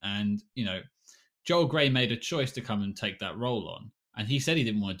again. And, Joel Grey made a choice to come and take that role on. And he said he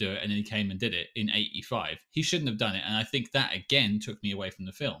didn't want to do it. And then he came and did it in 85. He shouldn't have done it. And I think that, again, took me away from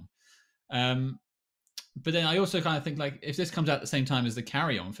the film. But then I also kind of think, like, if this comes out at the same time as the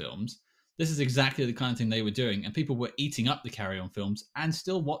Carry On films, this is exactly the kind of thing they were doing. And people were eating up the Carry On films and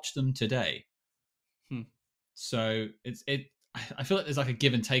still watch them today. So I feel like there's like a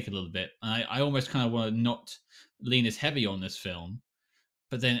give and take a little bit. I almost kind of want to not lean as heavy on this film.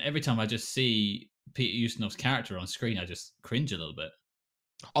 But then every time I just see Peter Ustinov's character on screen, I just cringe a little bit.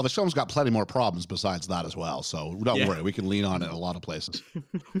 Oh, this film's got plenty more problems besides that as well. So don't worry, we can lean on it in a lot of places.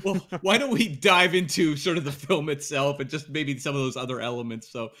 Well, why don't we dive into sort of the film itself and just maybe some of those other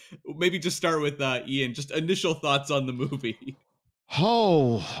elements? So maybe just start with Ian, just initial thoughts on the movie.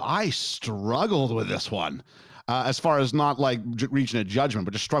 Oh, I struggled with this one. As far as not like reaching a judgment,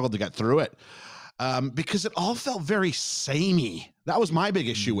 but just struggled to get through it because it all felt very samey. That was my big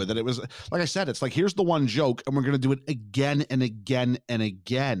issue with it. It was, like I said, it's like, here's the one joke and we're going to do it again and again and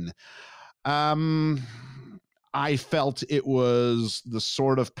again. I felt it was the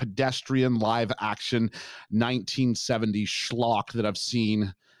sort of pedestrian live action 1970s schlock that I've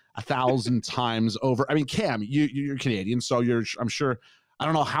seen 1,000 times over. I mean, Cam, you're Canadian, so I'm sure, I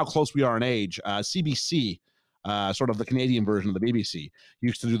don't know how close we are in age. CBC, sort of the Canadian version of the BBC,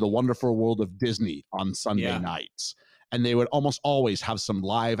 used to do The Wonderful World of Disney on Sunday nights. And they would almost always have some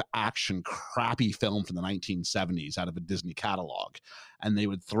live action crappy film from the 1970s out of a Disney catalog. And they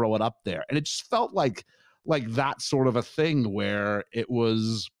would throw it up there. And it just felt like that sort of a thing where it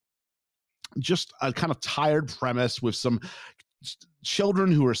was just a kind of tired premise with some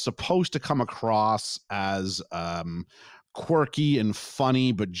children who are supposed to come across as quirky and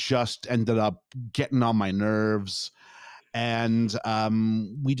funny, but just ended up getting on my nerves. And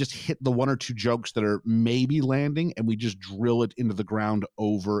we just hit the one or two jokes that are maybe landing, and we just drill it into the ground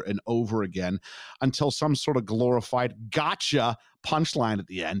over and over again until some sort of glorified gotcha punchline at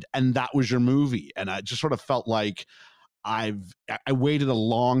the end, and that was your movie. And I just sort of felt like I waited a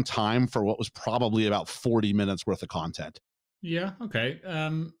long time for what was probably about 40 minutes worth of content. Yeah, okay.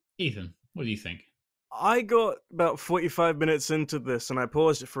 Ethan, what do you think? I got about 45 minutes into this, and I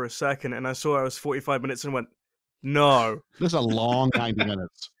paused it for a second, and I saw I was 45 minutes and went, no. This is a long 90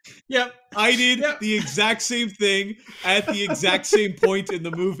 minutes. Yep. I did Yep. the exact same thing at the exact same point in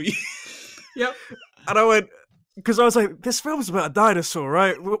the movie. Yep. And I went, because I was like, this film's about a dinosaur,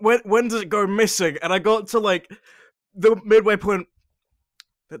 right? When does it go missing? And I got to like the midway point.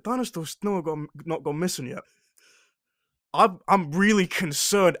 The dinosaur's not gone missing yet. I'm really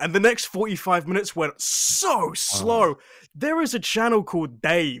concerned. And the next 45 minutes went so slow. There is a channel called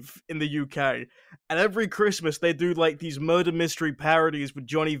Dave in the UK, and every Christmas they do like these murder mystery parodies with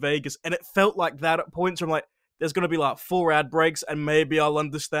Johnny Vegas, and it felt like that at points where I'm like, there's going to be like 4 ad breaks, and maybe I'll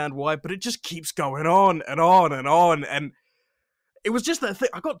understand why, but it just keeps going on and on and on, and it was just that thing.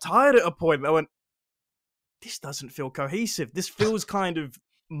 I got tired at a point. I went, this doesn't feel cohesive. This feels kind of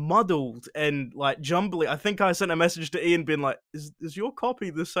muddled and like jumbly. I think I sent a message to Ian being like, is your copy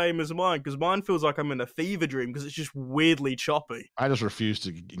the same as mine? Because mine feels like I'm in a fever dream because it's just weirdly choppy. I just refuse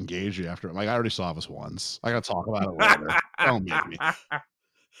to engage you after. Like, I already saw this once. I gotta talk about it later. Don't make me.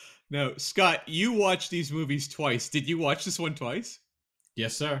 Now, Scott, you watched these movies twice. Did you watch this one twice?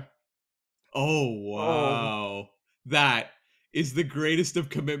 Yes, sir. Oh, wow. That is the greatest of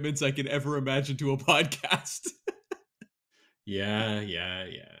commitments I can ever imagine to a podcast. Yeah.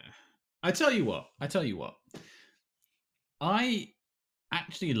 I tell you what. I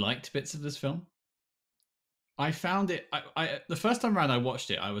actually liked bits of this film. I found it. I the first time around I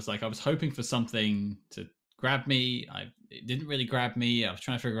watched it, I was hoping for something to grab me. It didn't really grab me. I was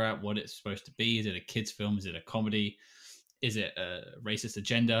trying to figure out what it's supposed to be. Is it a kids' film? Is it a comedy? Is it a racist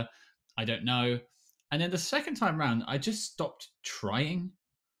agenda? I don't know. And then the second time round, I just stopped trying.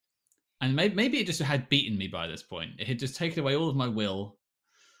 And maybe it just had beaten me by this point. It had just taken away all of my will.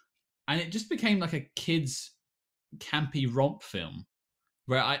 And it just became like a kid's campy romp film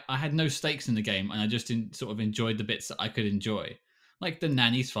where I had no stakes in the game and I just sort of enjoyed the bits that I could enjoy. Like the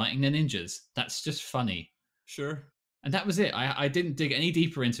nannies fighting the ninjas. That's just funny. Sure. And that was it. I didn't dig any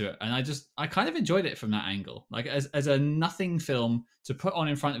deeper into it. And I kind of enjoyed it from that angle. Like as a nothing film to put on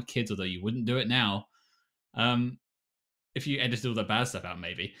in front of kids, although you wouldn't do it now. If you edited all the bad stuff out,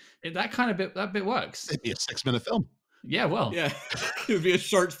 maybe that bit works. It'd be a 6-minute film. Yeah, well, Yeah, it would be a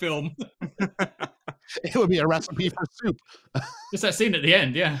short film. It would be a recipe for soup. just that scene at the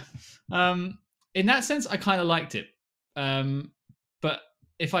end. Yeah. In that sense, I kind of liked it. But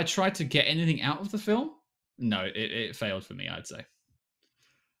if I tried to get anything out of the film, no, it failed for me, I'd say.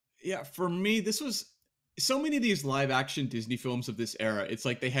 Yeah, for me, this was so many of these live action Disney films of this era. It's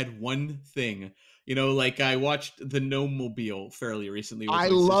like they had one thing. You know, like I watched The Gnome-mobile fairly recently. I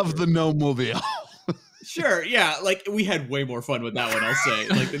love The Gnome-mobile. Sure, yeah, like we had way more fun with that one, I'll say.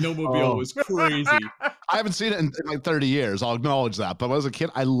 Like The Gnome-mobile was crazy. I haven't seen it in like 30 years. I'll acknowledge that. But when I was a kid,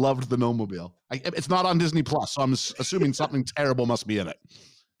 I loved The Gnome-mobile. It's not on Disney Plus, so I'm assuming something terrible must be in it.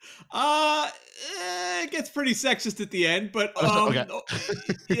 It gets pretty sexist at the end, but Okay.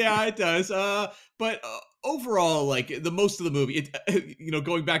 yeah, it does. But overall, like the most of the movie, it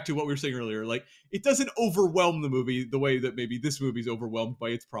going back to what we were saying earlier, like it doesn't overwhelm the movie the way that maybe this movie's overwhelmed by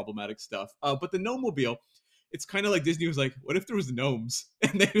its problematic stuff. But the Gnome-mobile, it's kind of like Disney was like, what if there was gnomes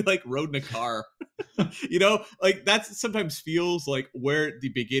and they like rode in a car? Like that sometimes feels like where the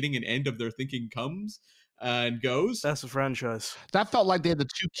beginning and end of their thinking comes and goes. That's a franchise. That felt like they had the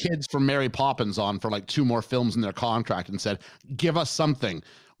 2 kids from Mary Poppins on for like 2 more films in their contract and said, give us something.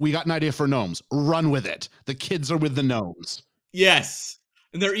 We got an idea for gnomes. Run with it. The kids are with the gnomes. Yes.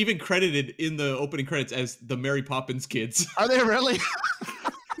 And they're even credited in the opening credits as the Mary Poppins kids. Are they really?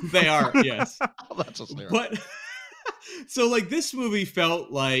 They are, yes. Oh, that's hysterical. But so like this movie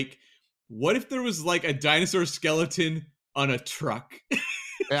felt like, what if there was like a dinosaur skeleton on a truck?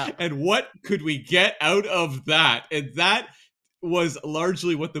 Yeah. And what could we get out of that? And that was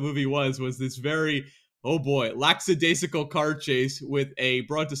largely what the movie was this very, oh boy, lackadaisical car chase with a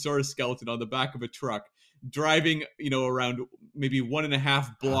brontosaurus skeleton on the back of a truck driving, around maybe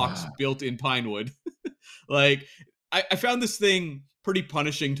 1.5 blocks built in Pinewood. Like, I found this thing pretty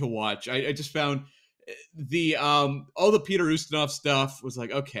punishing to watch. I just found the all the Peter Ustinov stuff was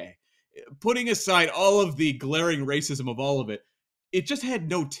like, okay, putting aside all of the glaring racism of all of it, it just had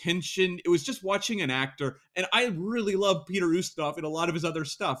no tension. It was just watching an actor. And I really love Peter Ustinov in a lot of his other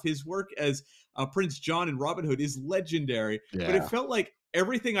stuff. His work as Prince John in Robin Hood is legendary. Yeah. But it felt like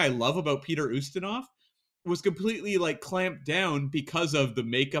everything I love about Peter Ustinov was completely like clamped down because of the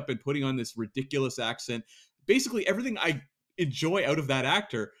makeup and putting on this ridiculous accent. Basically, everything I enjoy out of that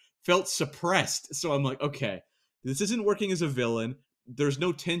actor felt suppressed. So I'm like, okay, this isn't working as a villain. There's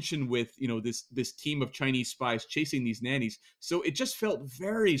no tension with, this team of Chinese spies chasing these nannies. So it just felt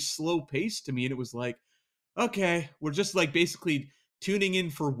very slow paced to me. And it was like, okay, we're just like basically tuning in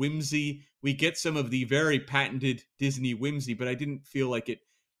for whimsy. We get some of the very patented Disney whimsy, but I didn't feel like it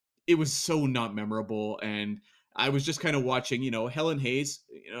it was so not memorable. And I was just kind of watching, Helen Hayes,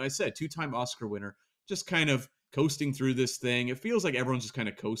 I said 2-time Oscar winner, just kind of coasting through this thing. It feels like everyone's just kind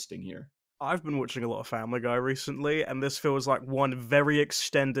of coasting here. I've been watching a lot of Family Guy recently, and this feels like one very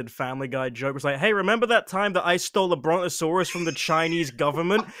extended Family Guy joke. It's like, hey, remember that time that I stole a Brontosaurus from the Chinese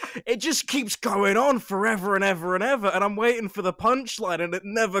government? It just keeps going on forever and ever and ever, and I'm waiting for the punchline, and it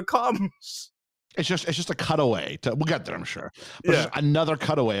never comes. It's just a cutaway. We'll get there, I'm sure. But Yeah. just another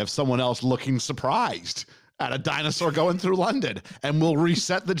cutaway of someone else looking surprised at a dinosaur going through London, and we'll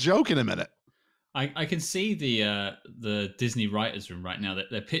reset the joke in a minute. I can see the Disney writers' room right now that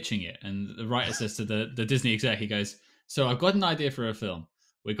they're pitching it, and the writer says to the Disney exec, he goes, "So I've got an idea for a film.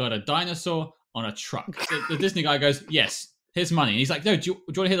 We got a dinosaur on a truck." The Disney guy goes, "Yes, here's money." And he's like, "No, do you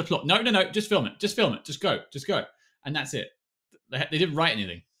want to hear the plot?" No, just film it. Just film it. Just go. And that's it. They didn't write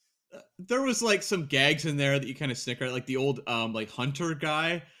anything. There was like some gags in there that you kind of snicker at, like the old like hunter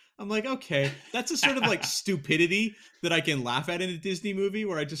guy. I'm like, okay, that's a sort of like stupidity that I can laugh at in a Disney movie,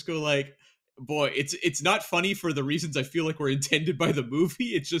 where I just go like, boy, it's not funny for the reasons I feel like were intended by the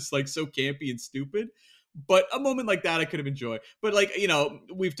movie. It's just like so campy and stupid. But a moment like that I could have enjoyed. But like,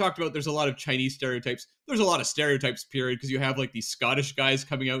 we've talked about there's a lot of Chinese stereotypes. There's a lot of stereotypes, period, because you have like these Scottish guys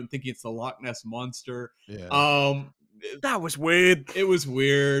coming out and thinking it's the Loch Ness Monster. Yeah. That was weird. It was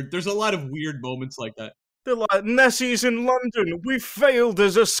weird. There's a lot of weird moments like that. They're like, Nessie's in London. We failed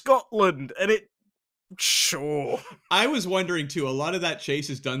as a Scotland. And it... Sure. I was wondering too, a lot of that chase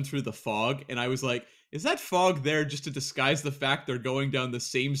is done through the fog, and I was like, is that fog there just to disguise the fact they're going down the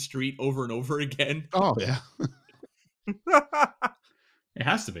same street over and over again? Oh, yeah. It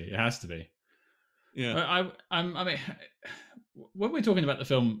has to be. Yeah. I mean, when we're talking about the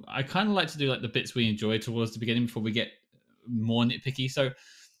film, I kind of like to do like the bits we enjoy towards the beginning before we get more nitpicky. So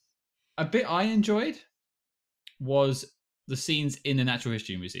a bit I enjoyed was the scenes in the Natural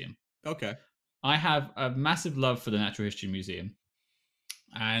History Museum. Okay. I have a massive love for the Natural History Museum.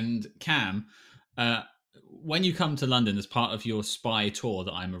 And Cam, when you come to London as part of your spy tour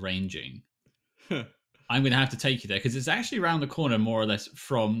that I'm arranging, I'm going to have to take you there because it's actually around the corner, more or less,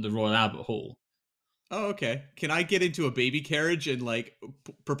 from the Royal Albert Hall. Oh, okay. Can I get into a baby carriage and like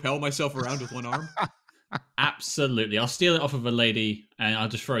propel myself around with one arm? Absolutely. I'll steal it off of a lady and I'll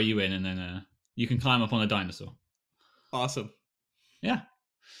just throw you in, and then you can climb up on a dinosaur. Awesome. Yeah.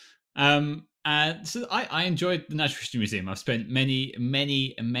 So I enjoyed the Natural History Museum. I've spent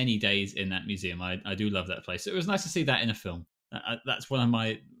many days in that museum. I do love that place. It was nice to see that in a film. That's one of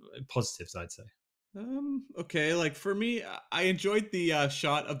my positives, I'd say. Okay, like for me, I enjoyed the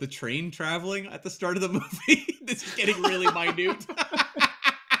shot of the train traveling at the start of the movie. This is getting really minute.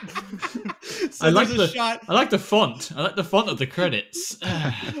 So I like the shot. I like the font. I like the font of the credits.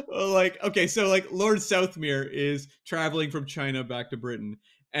 Like, okay, so like Lord Southmere is traveling from China back to Britain,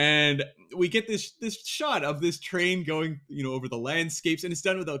 and we get this shot of this train going, over the landscapes, and it's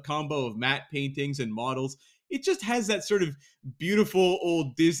done with a combo of matte paintings and models. It just has that sort of beautiful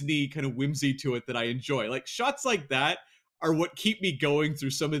old Disney kind of whimsy to it that I enjoy. Like shots like that are what keep me going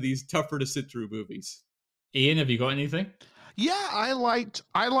through some of these tougher to sit through movies. Ian, have you got anything? Yeah, I liked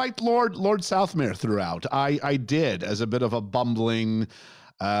Lord Southmere throughout. I did, as a bit of a bumbling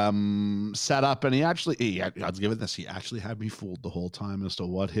setup, and I'll give it this, he actually had me fooled the whole time as to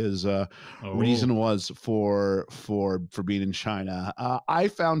what his reason was for being in China. I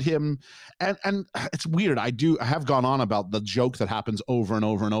found him, and it's weird. I have gone on about the joke that happens over and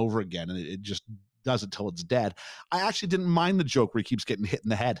over and over again, and it just does it till it's dead. I actually didn't mind the joke where he keeps getting hit in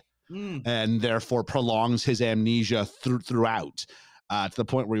the head. And therefore prolongs his amnesia throughout, to the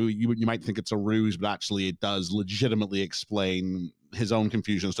point where you might think it's a ruse, but actually it does legitimately explain his own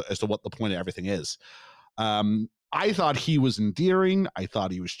confusion as to what the point of everything is. I thought he was endearing. I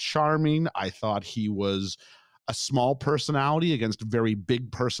thought he was charming. I thought he was a small personality against very big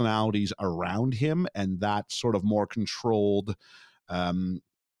personalities around him, and that sort of more controlled,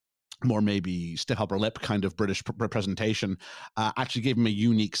 more maybe stiff upper lip kind of British representation actually gave him a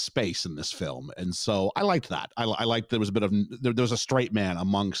unique space in this film. And so I liked that. I liked there was a bit of, there was a straight man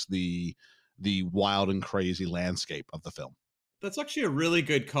amongst the wild and crazy landscape of the film. That's actually a really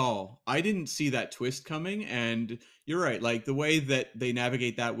good call. I didn't see that twist coming, and you're right. Like the way that they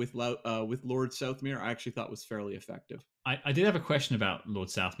navigate that with Lord Southmere, I actually thought was fairly effective. I did have a question about Lord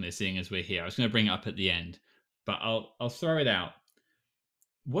Southmere, seeing as we're here. I was going to bring it up at the end, but I'll throw it out.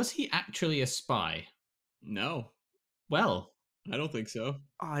 Was he actually a spy? No. Well, I don't think so.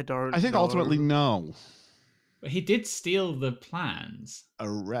 I think ultimately no. But he did steal the plans. A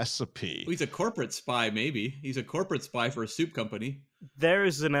recipe. Well, he's a corporate spy, maybe. He's a corporate spy for a soup company. There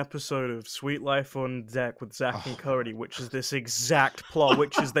is an episode of Sweet Life on Deck with Zach and Oh. Cody, which is this exact plot,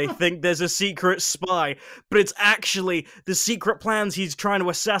 which is they think there's a secret spy, but it's actually the secret plans he's trying to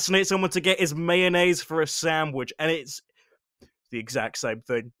assassinate someone to get is mayonnaise for a sandwich, and it's the exact same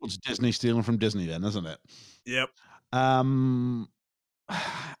thing. It's Disney stealing from Disney, then, isn't it? Yep.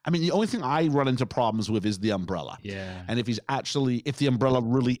 I mean, the only thing I run into problems with is the umbrella. Yeah. And if the umbrella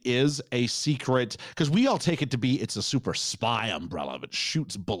really is a secret, because we all take it to be it's a super spy umbrella that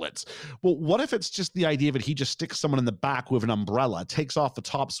shoots bullets. Well, what if it's just the idea that he just sticks someone in the back with an umbrella, takes off the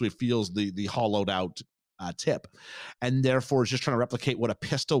top so he feels the hollowed out tip, and therefore is just trying to replicate what a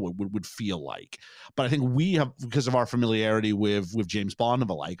pistol would feel like. But I think we have, because of our familiarity with James Bond and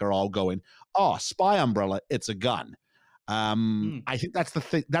the like, are all going, oh, spy umbrella, it's a gun. I think that's the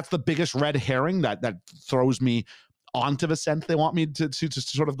thing. That's the biggest red herring that throws me onto the scent they want me to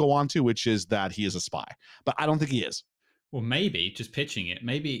sort of go on to, which is that he is a spy. But I don't think he is. Well, maybe, just pitching it,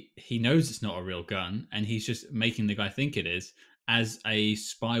 maybe he knows it's not a real gun and he's just making the guy think it is, as a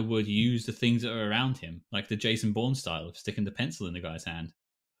spy would use the things that are around him, like the Jason Bourne style of sticking the pencil in the guy's hand.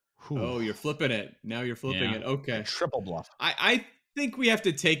 Oh, you're flipping it. Now you're flipping Yeah. it. Okay. Triple bluff. I think we have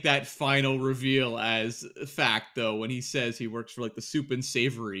to take that final reveal as fact, though, when he says he works for like the soup and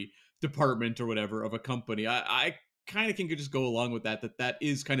savory department or whatever of a company. I kind of can just go along with that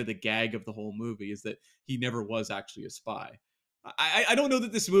is kind of the gag of the whole movie, is that he never was actually a spy. I don't know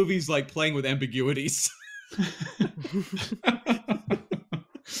that this movie's like playing with ambiguities.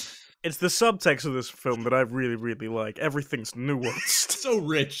 It's the subtext of this film that I really, really like. Everything's nuanced. So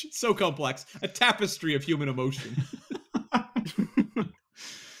rich, so complex, a tapestry of human emotion.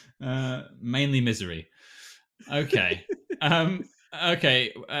 Mainly misery. Okay.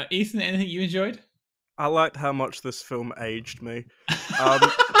 Okay. Ethan, anything you enjoyed? I liked how much this film aged me.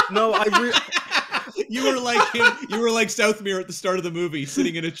 No, You were like him. You were like Southmere at the start of the movie,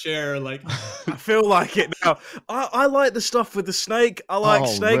 sitting in a chair, like. I feel like it now. I like the stuff with the snake. I like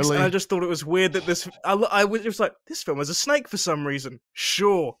snakes, really? and I just thought it was weird that this. I was just like, this film has a snake for some reason.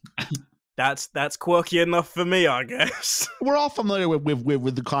 Sure, that's quirky enough for me, I guess. We're all familiar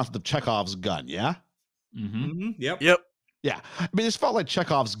with the concept of Chekhov's gun, yeah? Mm-hmm. Yep. Yep. Yeah. I mean, this felt like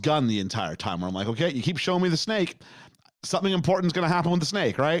Chekhov's gun the entire time, where I'm like, okay, you keep showing me the snake. Something important's going to happen with the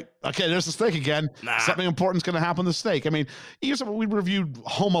snake, right? Okay, there's the snake again. Nah. Something important's going to happen with the snake. I mean, we reviewed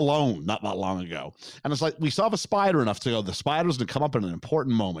Home Alone not that long ago. And it's like, we saw the spider enough to go, the spider's going to come up in an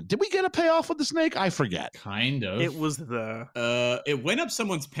important moment. Did we get a payoff with the snake? I forget. Kind of. It was there. It went up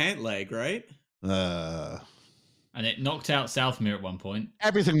someone's pant leg, right? And it knocked out Southmere at one point.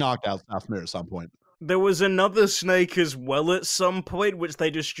 Everything knocked out Southmere at some point. There was another snake as well at some point, which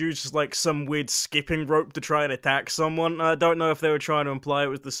they just used as like some weird skipping rope to try and attack someone. I don't know if they were trying to imply it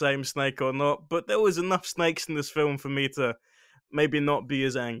was the same snake or not, but there was enough snakes in this film for me to maybe not be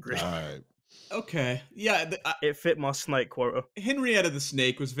as angry. All right. Okay. Yeah. It fit my snake quota. Henrietta the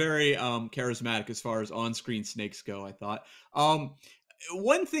Snake was very charismatic as far as on-screen snakes go, I thought.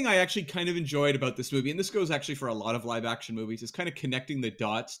 One thing I actually kind of enjoyed about this movie, and this goes actually for a lot of live-action movies, is kind of connecting the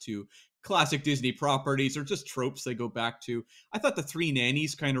dots to classic Disney properties or just tropes they go back to. I thought the three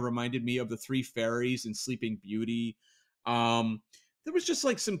nannies kind of reminded me of the three fairies in Sleeping Beauty. There was just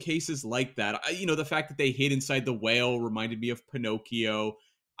like some cases like that. The fact that they hid inside the whale reminded me of Pinocchio.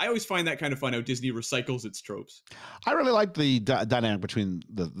 I always find that kind of fun how Disney recycles its tropes. I really like the dynamic between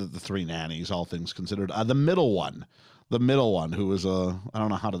the three nannies, all things considered. The middle one, who was I don't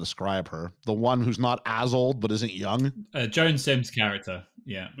know how to describe her. The one who's not as old but isn't young. Joan Sims' character.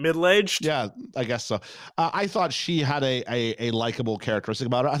 Yeah. Middle-aged? Yeah, I guess so. I thought she had a likable characteristic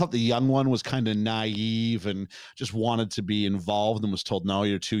about her. I thought the young one was kind of naive and just wanted to be involved and was told, no,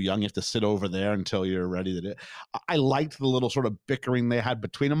 you're too young. You have to sit over there until you're ready to do it. I liked the little sort of bickering they had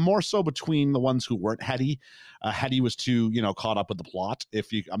between them, more so between the ones who weren't Hetty. Hetty was too, caught up with the plot.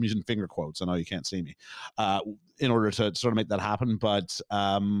 I'm using finger quotes. I know you can't see me. In order to sort of make that happen. But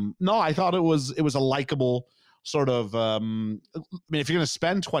no, I thought it was a likable sort of I mean, if you're going to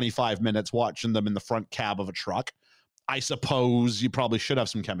spend 25 minutes watching them in the front cab of a truck, I suppose you probably should have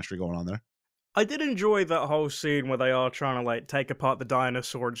some chemistry going on there. I did enjoy that whole scene where they are trying to like take apart the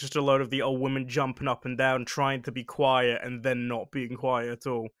dinosaur. It's just a load of the old women jumping up and down trying to be quiet and then not being quiet at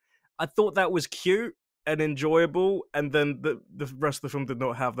all. I thought that was cute and enjoyable, and then the rest of the film did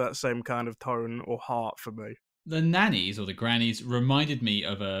not have that same kind of tone or heart for me. The nannies or the grannies reminded me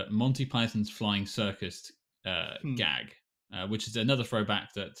of a Monty Python's Flying Circus gag, which is another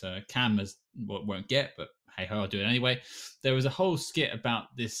throwback that Cam won't get, but hey ho, I'll do it anyway. There was a whole skit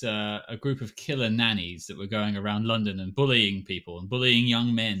about this a group of killer nannies that were going around London and bullying people and bullying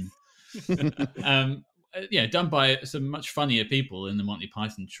young men. done by some much funnier people in the Monty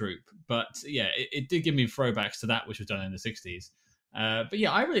Python troupe. But yeah, it did give me throwbacks to that, which was done in the 60s. But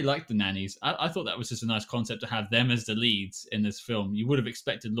yeah, I really liked the nannies. I thought that was just a nice concept to have them as the leads in this film. You would have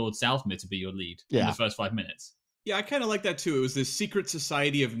expected Lord Southmere to be your lead in the first 5 minutes. Yeah, I kind of like that too. It was this secret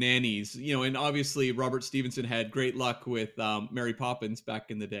society of nannies, and obviously Robert Stevenson had great luck with Mary Poppins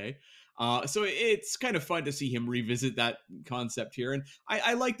back in the day. So it's kind of fun to see him revisit that concept here. And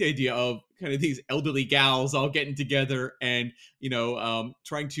I like the idea of kind of these elderly gals all getting together and,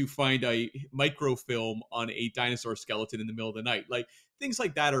 trying to find a microfilm on a dinosaur skeleton in the middle of the night. Like things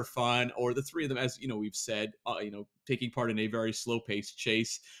like that are fun. Or the three of them, as, we've said, taking part in a very slow paced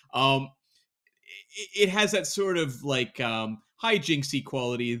chase. It has that sort of like hijinksy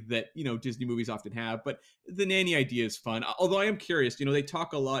quality that Disney movies often have, but the nanny idea is fun. Although I am curious, they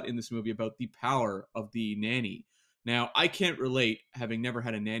talk a lot in this movie about the power of the nanny. Now I can't relate, having never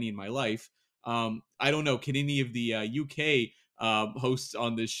had a nanny in my life. I don't know. Can any of the UK hosts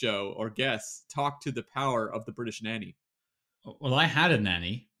on this show or guests talk to the power of the British nanny? Well, I had a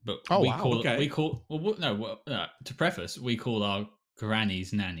nanny, but to preface, we call our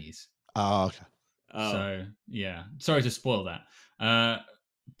grannies nannies. Oh, okay. So yeah, sorry to spoil that.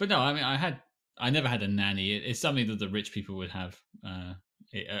 But no, I mean, I never had a nanny. It's something that the rich people would have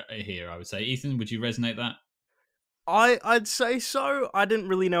here. I would say, Ethan, would you resonate that? I'd say so. I didn't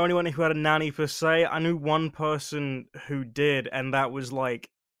really know anyone who had a nanny per se. I knew one person who did, and that was like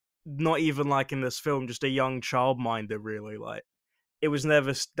not even like in this film, just a young childminder. Really, like it was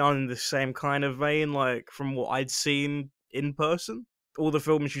never done in the same kind of vein, like from what I'd seen in person. All the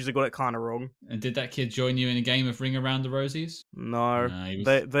films usually got it kind of wrong. And did that kid join you in a game of Ring Around the Rosies? No,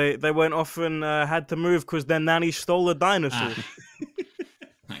 they went off and had to move because their nanny stole a dinosaur.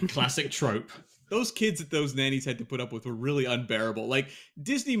 That classic trope. Those kids that those nannies had to put up with were really unbearable. Like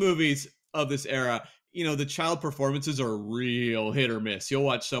Disney movies of this era, the child performances are real hit or miss. You'll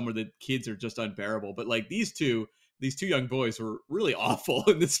watch some where the kids are just unbearable, but like these two young boys were really awful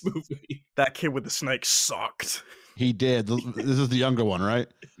in this movie. That kid with the snake sucked. He did. This is the younger one, right?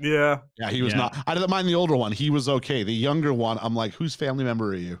 Yeah. Yeah, he was not. I didn't mind the older one. He was okay. The younger one, I'm like, whose family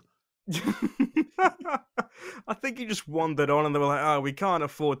member are you? I think he just wandered on and they were like, oh, we can't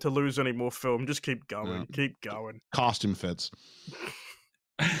afford to lose any more film. Just keep going. Keep going. Costume fits.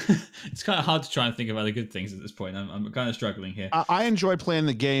 It's kind of hard to try and think of other good things at this point. I'm kind of struggling here. I enjoy playing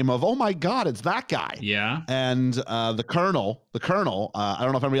the game of, oh my God, it's that guy. Yeah. And the Colonel, I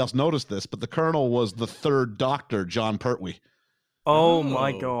don't know if anybody else noticed this, but the Colonel was the third Doctor, John Pertwee. Oh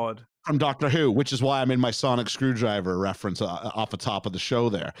my God. From Doctor Who, which is why I made my sonic screwdriver reference off the top of the show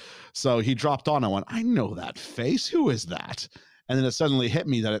there. So he dropped on. I went, I know that face. Who is that? And then it suddenly hit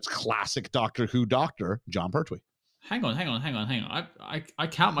me that it's classic Doctor Who Doctor, John Pertwee. Hang on. I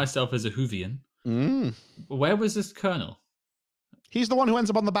count myself as a Whovian. Where was this Colonel? He's the one who ends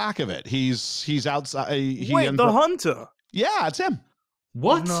up on the back of it. He's outside. Wait, the hunter? Yeah, it's him.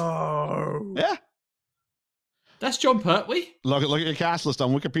 What? No. Yeah. That's John Pertwee? Look at your cast list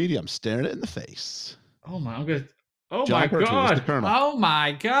on Wikipedia. I'm staring it in the face. Oh my God. Oh John my Pertwee is God. the Colonel. Oh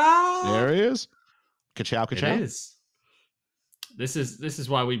my God. There he is. Ka-chow, ka-chow. It is. This is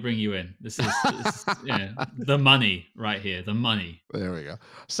why we bring you in. This is the money right here. The money. There we go.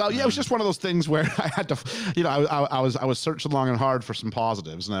 So yeah, it was just one of those things where I had to, I was searching long and hard for some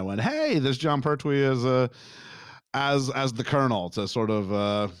positives, and I went, hey, there's John Pertwee as the Colonel to sort of.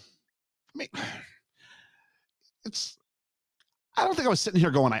 I don't think I was sitting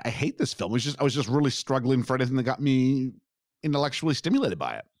here going, I hate this film. I was just really struggling for anything that got me intellectually stimulated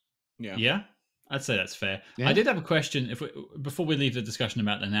by it. Yeah. Yeah. I'd say that's fair. Yeah. I did have a question before we leave the discussion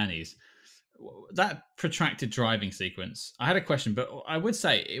about the nannies. That protracted driving sequence, I had a question, but I would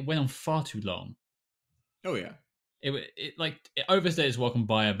say it went on far too long. Oh yeah. It overstayed its welcome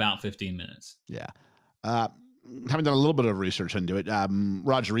by about 15 minutes. Yeah. Having done a little bit of research into it,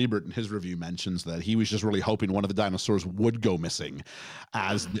 Roger Ebert in his review mentions that he was just really hoping one of the dinosaurs would go missing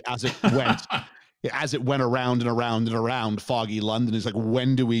as it went. As it went around and around and around foggy London. He's like,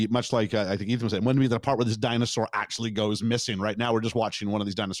 when do we, much like I think Ethan was saying, when do we get the part where this dinosaur actually goes missing? Right now, we're just watching one of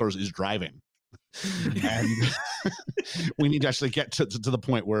these dinosaurs is driving. And we need to actually get to the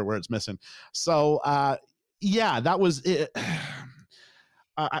point where it's missing. So, yeah, that was it.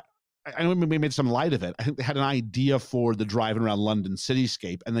 I know we made some light of it. I think they had an idea for the driving around London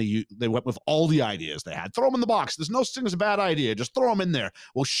cityscape, and they went with all the ideas they had. Throw them in the box. There's no such thing as a bad idea. Just throw them in there.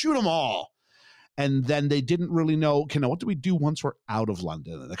 We'll shoot them all. And then they didn't really know, okay, now what do we do once we're out of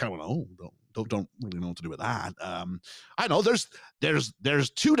London? And they kind of went, don't really know what to do with that. I know there's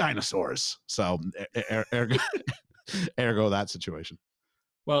two dinosaurs. So ergo that situation.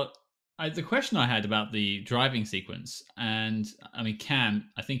 Well, The question I had about the driving sequence, and I mean, Cam,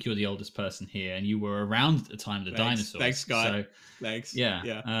 I think you're the oldest person here, and you were around at the time of the dinosaurs. Thanks, Scott. So, Thanks.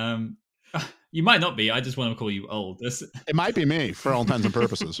 yeah. You might not be. I just want to call you old. It might be me for all intents and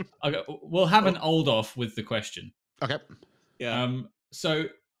purposes. Okay, we'll have an old off with the question. Okay. Yeah. So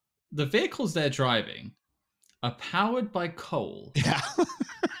the vehicles they're driving are powered by coal. Yeah.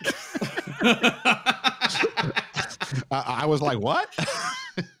 I was like, what?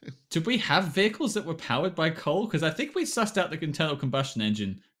 Did we have vehicles that were powered by coal? Because I think we sussed out the internal combustion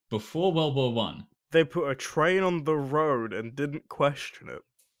engine before World War One. They put a train on the road and didn't question it.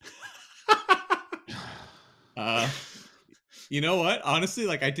 You know what? Honestly,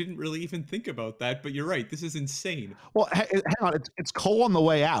 like I didn't really even think about that, but you're right. This is insane. Well, hang on. It's coal on the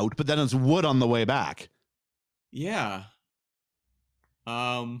way out, but then it's wood on the way back. Yeah.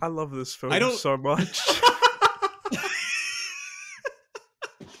 I love this film I don't- so much.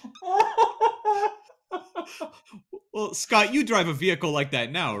 Well, Scott, you drive a vehicle like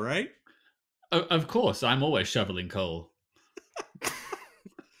that now, right? Of course, I'm always shoveling coal.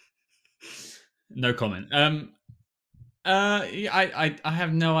 No comment. I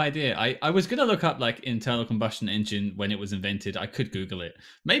have no idea. I was gonna look up like internal combustion engine when it was invented. I could Google it.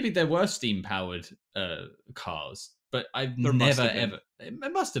 Maybe there were steam powered cars, but I've There must never have been. ever.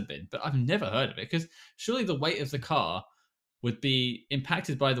 It must have been, but I've never heard of it because surely the weight of the car would be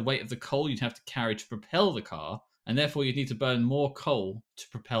impacted by the weight of the coal you'd have to carry to propel the car, and therefore you'd need to burn more coal to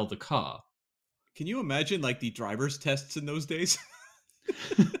propel the car. Can you imagine like the driver's tests in those days?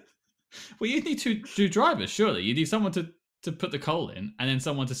 Well, you'd need two drivers, surely. You need someone to put the coal in and then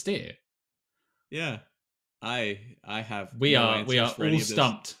someone to steer. Yeah. I have We no are answers for any all of this.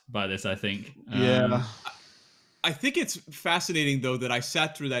 stumped by this, I think. Yeah. I think it's fascinating though that I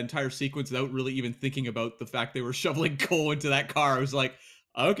sat through that entire sequence without really even thinking about the fact they were shoveling coal into that car. I was like,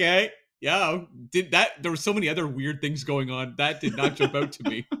 okay, yeah, did that? There were so many other weird things going on that did not jump out to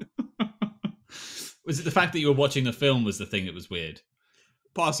me. Was it the fact that you were watching the film was the thing that was weird?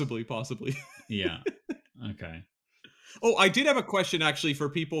 Possibly. Yeah. Okay. Oh, I did have a question actually for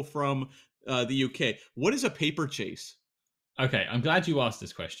people from the UK. What is a paper chase? Okay, I'm glad you asked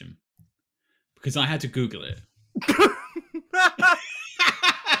this question because I had to Google it.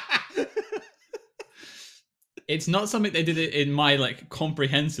 It's not something they did in my like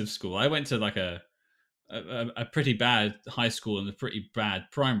comprehensive school. I went to like a pretty bad high school and a pretty bad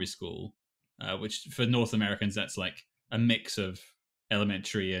primary school, which for North Americans that's like a mix of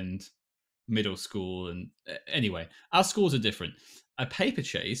elementary and middle school. And anyway, our schools are different. A paper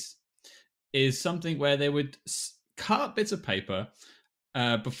chase is something where they would cut up bits of paper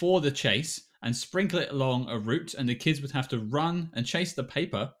before the chase and sprinkle it along a route, and the kids would have to run and chase the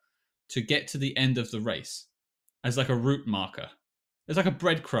paper to get to the end of the race as like a route marker. It's like a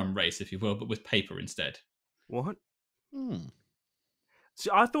breadcrumb race, if you will, but with paper instead. What? Hmm. See,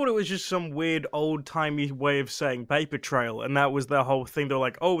 I thought it was just some weird old-timey way of saying paper trail, and that was their whole thing. They're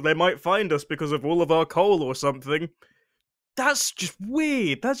like, oh, they might find us because of all of our coal or something. That's just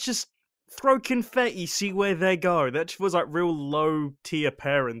weird. That's just throw confetti, see where they go. That just was like real low-tier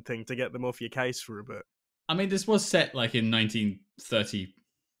parent thing to get them off your case for a bit. I mean, this was set like in 1930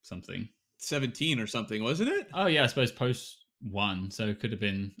 something. 17 or something, wasn't it? Oh yeah, I suppose post one, so it could have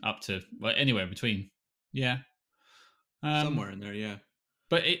been up to anywhere between. Yeah, Somewhere in there, yeah.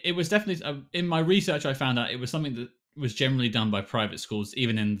 But it was definitely in my research. I found out it was something that was generally done by private schools,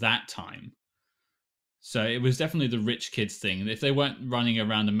 even in that time. So it was definitely the rich kids thing. If they weren't running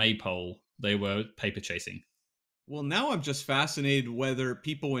around a maypole, they were paper chasing. Well, now I'm just fascinated whether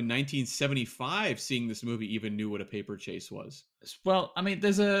people in 1975 seeing this movie even knew what a paper chase was. Well, I mean,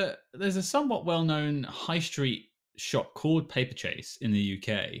 there's a somewhat well-known high street shop called Paper Chase in the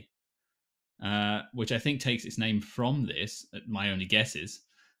UK, which I think takes its name from this. My only guess is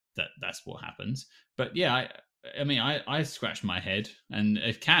that that's what happens. But yeah, I scratched my head, and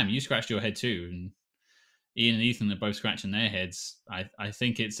if Cam, you scratched your head too, and Ian and Ethan are both scratching their heads. I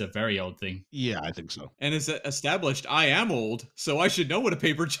think it's a very old thing. Yeah, I think so. And as established, I am old, so I should know what a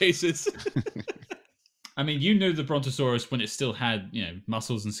paper chase is. I mean, you knew the Brontosaurus when it still had,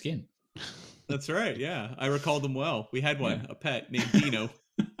 muscles and skin. That's right, yeah. I recall them well. We had one, a pet named Dino.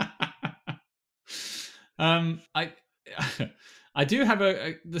 I do have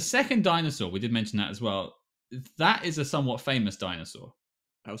the second dinosaur. We did mention that as well. That is a somewhat famous dinosaur.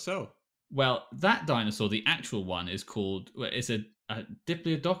 How so? Well, that dinosaur, the actual one, is called. It's a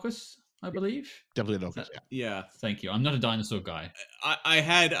Diplodocus, I believe. Diplodocus, yeah. Yeah. Thank you. I'm not a dinosaur guy. I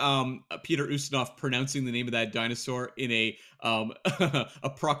had Peter Ustinov pronouncing the name of that dinosaur in a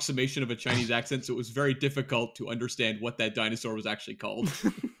approximation of a Chinese accent, so it was very difficult to understand what that dinosaur was actually called.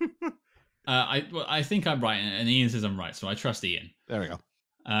 I think I'm right, and Ian says I'm right, so I trust Ian. There we go.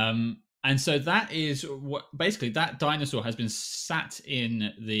 And so that is what basically that dinosaur has been sat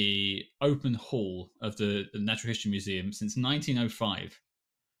in the open hall of the Natural History Museum since 1905.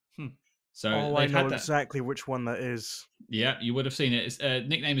 So Oh, I they've know had that. exactly which one that is. Yeah, you would have seen it. Its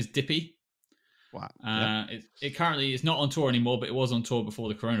nickname is Dippy. Wow. Yep. It currently is not on tour anymore, but it was on tour before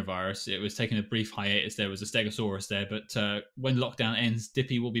the coronavirus. It was taking a brief hiatus. There was a Stegosaurus there, but when lockdown ends,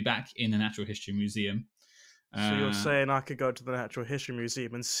 Dippy will be back in the Natural History Museum. So you're saying I could go to the Natural History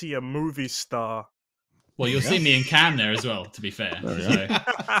Museum and see a movie star? Well, you'll see me and Cam there as well, to be fair. So.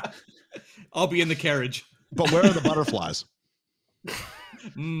 I'll be in the carriage. But where are the butterflies?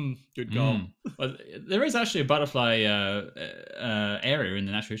 Good call. Well, there is actually a butterfly area in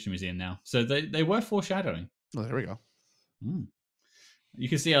the Natural History Museum now. So they were foreshadowing. Oh, there we go. You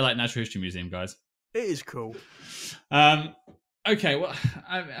can see I like Natural History Museum, guys. It is cool. Okay, well,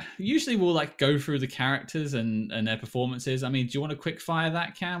 usually we'll like go through the characters and their performances. I mean, do you want to quick fire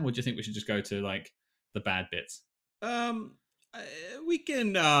that, Cam, or do you think we should just go to like the bad bits? We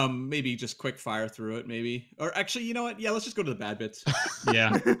can maybe just quick fire through it, maybe. Or actually, you know what? Yeah, let's just go to the bad bits.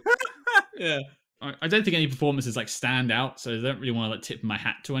 Yeah. Yeah. I don't think any performances like stand out, so I don't really want to like tip my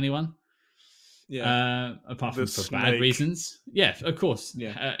hat to anyone. Yeah. Apart The from for bad snake. reasons. Yeah, of course.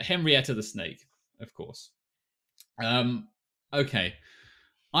 Yeah. Henrietta the snake, of course. Okay.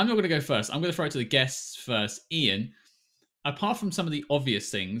 I'm not going to go first. I'm going to throw it to the guests first. Ian, apart from some of the obvious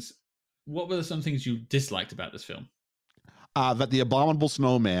things, what were some things you disliked about this film? That the abominable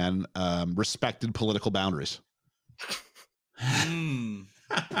snowman respected political boundaries.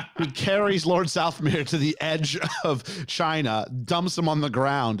 He carries Lord Southmere to the edge of China, dumps him on the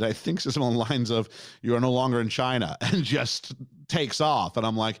ground. I think it's along the lines of, "You are no longer in China," and just takes off. And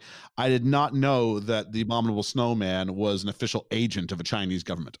I'm like, I did not know that the abominable snowman was an official agent of a Chinese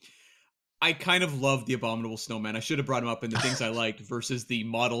government. I kind of love the abominable snowman. I should have brought him up in the things I liked versus the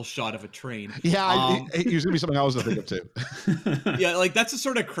model shot of a train. Yeah, it was gonna be something I was gonna think of too. Yeah, like that's the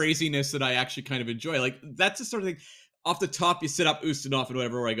sort of craziness that I actually kind of enjoy. Like that's the sort of thing. Off the top, you set up Ustinov and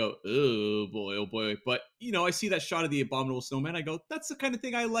whatever, where I go, oh boy. But, you know, I see that shot of the abominable snowman. I go, that's the kind of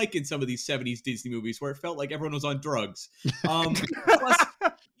thing I like in some of these 70s Disney movies where it felt like everyone was on drugs. Plus,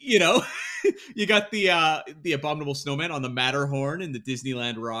 you know, you got the abominable snowman on the Matterhorn and the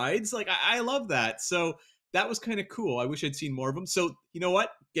Disneyland rides. Like, I love that. So that was kind of cool. I wish I'd seen more of them. So, you know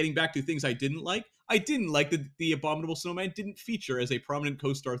what? Getting back to things I didn't like that the abominable snowman didn't feature as a prominent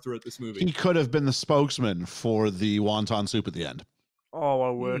co-star throughout this movie. He could have been the spokesman for the wonton soup at the end. Oh, I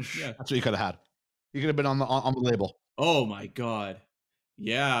wish. Yeah. That's what you could have had. You could have been on the label. Oh my god.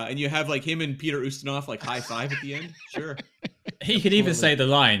 Yeah, and you have like him and Peter Ustinov like high five at the end. Sure. He could even say the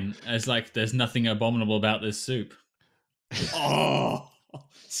line as like, "There's nothing abominable about this soup." Oh,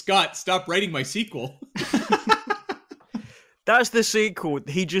 Scott, stop writing my sequel. That's the sequel.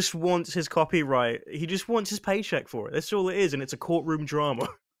 He just wants his copyright. He just wants his paycheck for it. That's all it is, and it's a courtroom drama.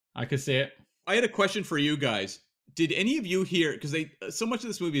 I could see it. I had a question for you guys. Did any of you hear? Because so much of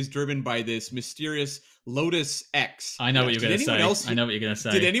this movie is driven by this mysterious Lotus X. I know what you're going to say. I know what you're going to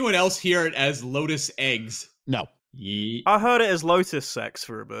say. Did anyone else hear it as Lotus Eggs? No. I heard it as Lotus Sex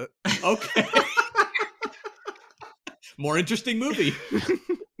for a bit. Okay. More interesting movie.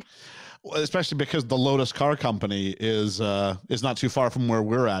 Well, especially because the Lotus Car Company is not too far from where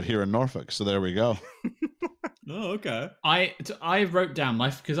we're at here in Norfolk. So there we go. Oh, okay. I wrote down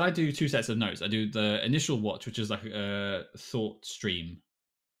because I do two sets of notes. I do the initial watch, which is like a thought stream,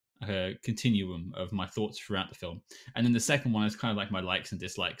 a continuum of my thoughts throughout the film, and then the second one is kind of like my likes and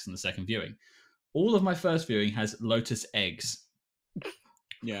dislikes in the second viewing. All of my first viewing has Lotus Eggs.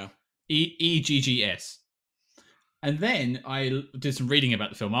 Yeah. EGGS. And then I did some reading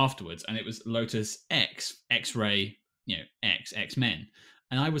about the film afterwards, and it was Lotus X, X-Ray, X-Men.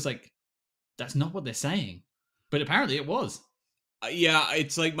 And I was like, that's not what they're saying. But apparently it was. Yeah,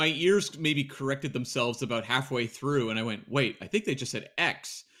 it's like my ears maybe corrected themselves about halfway through, and I went, wait, I think they just said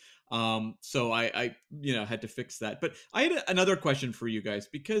X. So I had to fix that. But I had another question for you guys,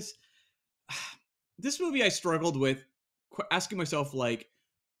 because this movie I struggled with asking myself, like,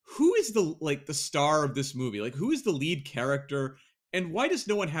 who is the star of this movie? Like, who is the lead character, and why does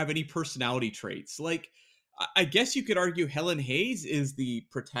no one have any personality traits? Like, I guess you could argue Helen Hayes is the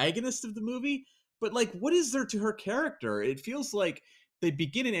protagonist of the movie, but like, what is there to her character? It feels like they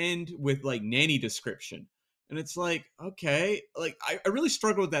begin and end with like nanny description. And it's like, okay, like I really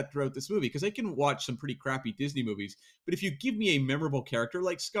struggle with that throughout this movie, because I can watch some pretty crappy Disney movies, but if you give me a memorable character,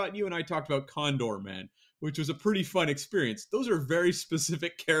 like Scott, you and I talked about Condor Man, which was a pretty fun experience. Those are very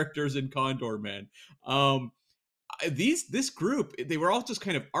specific characters in Condor Man. this group, they were all just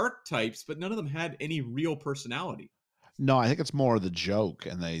kind of archetypes, but none of them had any real personality. No, I think it's more the joke,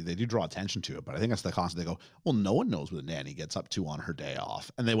 and they do draw attention to it. But I think that's the concept. They go, well, no one knows what a nanny gets up to on her day off,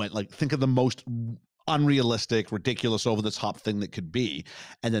 and they went like, think of the most unrealistic, ridiculous, over the top thing that could be,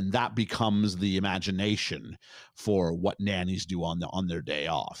 and then that becomes the imagination for what nannies do on their day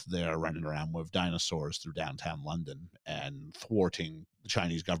off. They're running around with dinosaurs through downtown London and thwarting the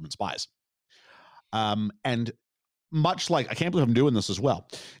Chinese government spies. And much like, I can't believe I'm doing this as well,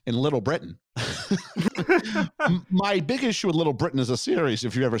 in Little Britain. My big issue with Little Britain as a series,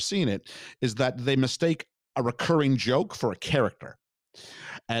 if you've ever seen it, is that they mistake a recurring joke for a character.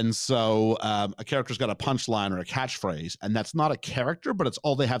 And so a character's got a punchline or a catchphrase, and that's not a character, but it's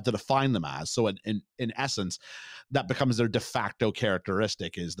all they have to define them as. So in essence, that becomes their de facto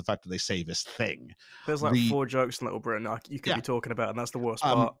characteristic, is the fact that they say this thing. There's like 4 jokes in Little Britain you could be talking about, and that's the worst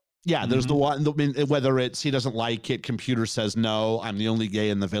part. Yeah, there's the one, whether it's he doesn't like it, computer says no, I'm the only gay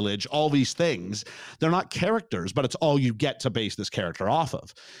in the village, all these things, they're not characters, but it's all you get to base this character off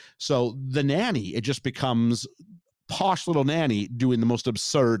of. So the nanny, it just becomes posh little nanny doing the most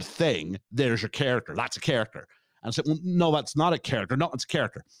absurd thing. There's your character. That's a character. And I said, well, no, that's not a character. No, it's a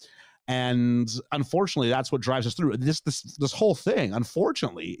character. And unfortunately, that's what drives us through this whole thing.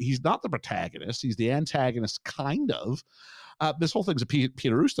 Unfortunately, he's not the protagonist. He's the antagonist, kind of. This whole thing's a Peter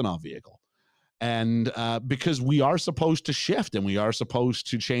Ustinov vehicle. And because we are supposed to shift and we are supposed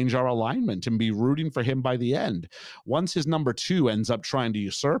to change our alignment and be rooting for him by the end. Once his number 2 ends up trying to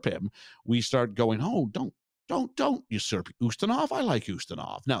usurp him, we start going, oh, don't usurp Ustinov. I like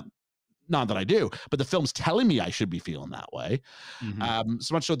Ustinov. Now, not that I do, but the film's telling me I should be feeling that way.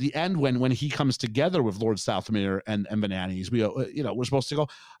 So much so at the end, when he comes together with Lord Southmere and the nannies, we're supposed to go,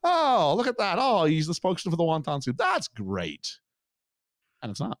 oh, look at that. Oh, he's the spokesman for the wonton soup. That's great. And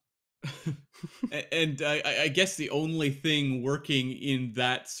it's not. And I guess the only thing working in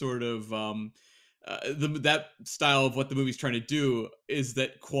that sort of that style of what the movie's trying to do is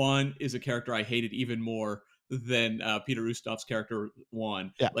that Kwan is a character I hated even more than Peter Ustinov's character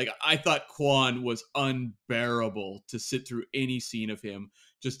Juan. Yeah. Like, I thought Kwan was unbearable to sit through any scene of him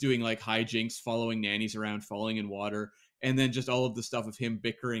just doing like hijinks, following nannies around, falling in water, and then just all of the stuff of him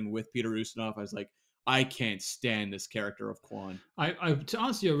bickering with Peter Ustinov. I was like, I can't stand this character of Kwan. To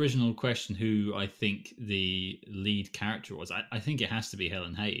answer your original question, who I think the lead character was, I think it has to be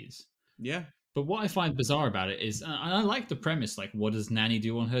Helen Hayes. Yeah. But what I find bizarre about it is, and I like the premise, like, what does Nanny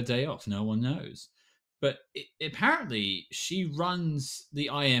do on her day off? No one knows. But apparently, she runs the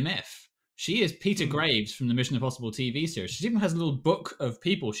IMF. She is Peter Graves from the Mission Impossible TV series. She even has a little book of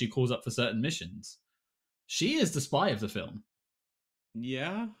people she calls up for certain missions. She is the spy of the film.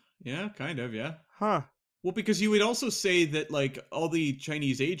 Yeah, kind of, yeah. Huh. Well, because you would also say that, like, all the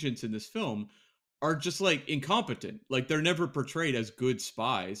Chinese agents in this film are just, like, incompetent. Like, they're never portrayed as good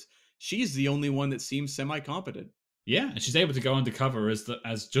spies. She's the only one that seems semi-competent. Yeah, and she's able to go undercover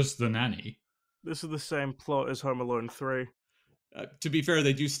as just the nanny. This is the same plot as Home Alone 3. To be fair,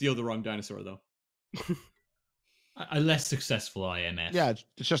 they do steal the wrong dinosaur, though. A less successful IMF. Yeah, it's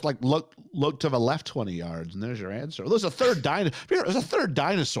just like look to the left 20 yards, and there's your answer. There's a third dinosaur. There's a third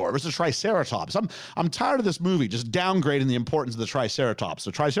dinosaur. It's a Triceratops. I'm tired of this movie just downgrading the importance of the Triceratops.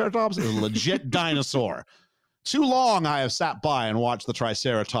 The Triceratops is a legit dinosaur. Too long I have sat by and watched the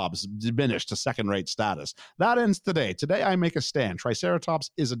Triceratops diminish to second-rate status. That ends today. Today I make a stand. Triceratops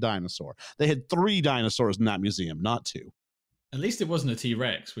is a dinosaur. They had 3 dinosaurs in that museum, not 2. At least it wasn't a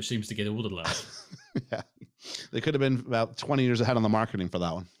T-Rex, which seems to get all the love. Yeah. They could have been about 20 years ahead on the marketing for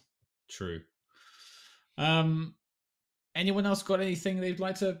that one. True. Anyone else got anything they'd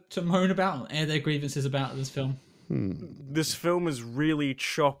like to moan about, air their grievances about this film? This film is really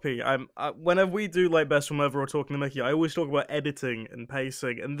choppy. Whenever we do like Best Film Ever or Talking to Mickey, I always talk about editing and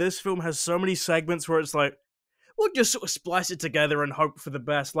pacing, and this film has so many segments where it's like, we'll just sort of splice it together and hope for the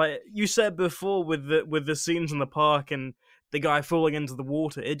best. Like you said before with the scenes in the park and the guy falling into the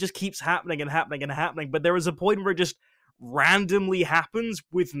water, it just keeps happening and happening and happening, but there is a point where it just randomly happens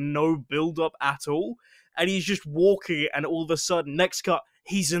with no build-up at all, and he's just walking, and all of a sudden, next cut,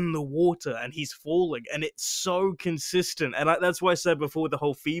 he's in the water and he's falling, and it's so consistent. And that's why I said before the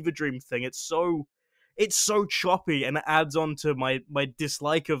whole fever dream thing, it's so choppy, and it adds on to my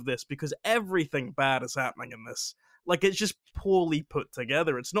dislike of this, because everything bad is happening in this. Like, it's just poorly put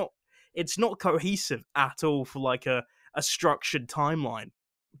together. It's not cohesive at all for like a structured timeline.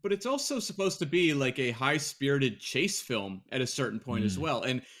 But it's also supposed to be like a high-spirited chase film at a certain point as well,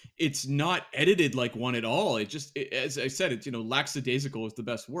 and it's not edited like one at all. As I said, it's, lackadaisical is the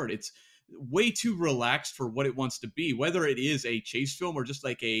best word. It's way too relaxed for what it wants to be, whether it is a chase film or just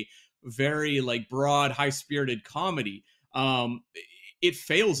like a very like broad, high-spirited comedy. It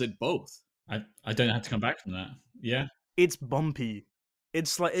fails at both. I don't have to come back from that. Yeah. It's bumpy.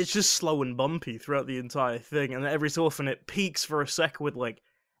 It's like it's just slow and bumpy throughout the entire thing, and every so often it peaks for a second with like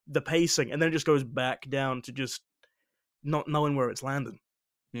the pacing, and then it just goes back down to just not knowing where it's landing.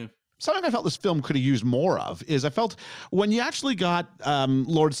 Yeah. Something I felt this film could have used more of is I felt when you actually got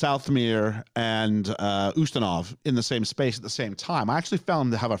Lord Southmere and Ustinov in the same space at the same time, I actually found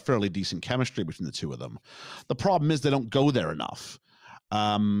them to have a fairly decent chemistry between the two of them. The problem is they don't go there enough.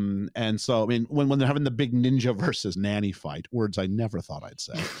 And so, I mean, when they're having the big ninja versus nanny fight, words I never thought I'd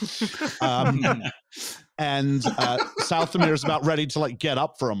say. And Southmere is about ready to like get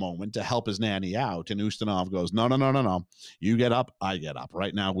up for a moment to help his nanny out. And Ustinov goes, no. You get up, I get up.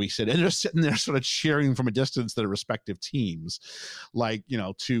 Right now we sit, and they're sitting there sort of cheering from a distance their respective teams. Like, you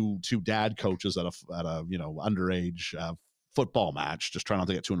know, two dad coaches at a you know, underage football match, just trying not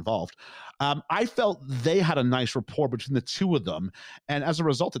to get too involved. I felt they had a nice rapport between the two of them. And as a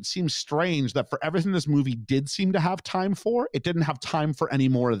result, it seems strange that for everything this movie did seem to have time for, it didn't have time for any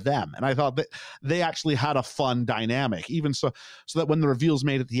more of them. And I thought that they actually had a fun dynamic, even so that when the reveal's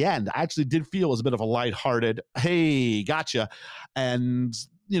made at the end, I actually did feel it was a bit of a lighthearted, hey, gotcha. And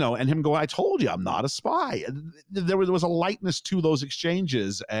you know, and him going, I told you I'm not a spy. There was a lightness to those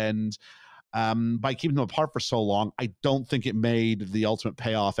exchanges, and by keeping them apart for so long, I don't think it made the ultimate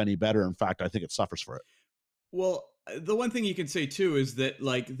payoff any better. In fact, I think it suffers for it. Well, the one thing you can say too is that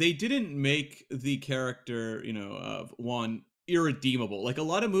like they didn't make the character, you know, of Juan irredeemable. Like a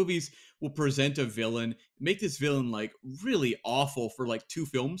lot of movies will present a villain, make this villain like really awful for like 2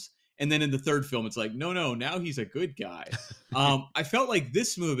 films, and then in the 3rd film it's like, no, now he's a good guy. I felt like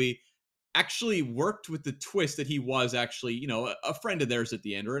this movie actually worked with the twist that he was actually, you know, a friend of theirs at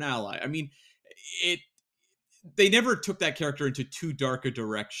the end, or an ally. I mean, they never took that character into too dark a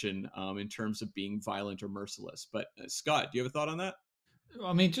direction in terms of being violent or merciless. But Scott, do you have a thought on that?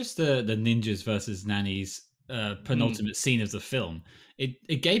 I mean, just the ninjas versus nannies penultimate scene of the film.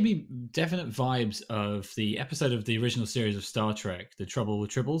 It gave me definite vibes of the episode of the original series of Star Trek, The Trouble with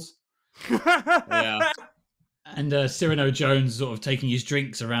Tribbles. Yeah. And Cyrano Jones sort of taking his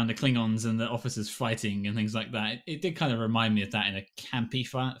drinks around the Klingons and the officers fighting and things like that. It did kind of remind me of that in a campy,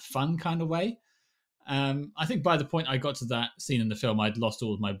 fun kind of way. I think by the point I got to that scene in the film, I'd lost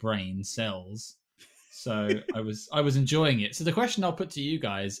all of my brain cells. So I was enjoying it. So the question I'll put to you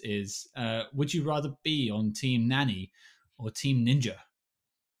guys is, would you rather be on Team Nanny or Team Ninja?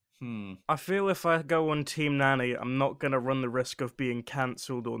 I feel if I go on Team Nanny, I'm not going to run the risk of being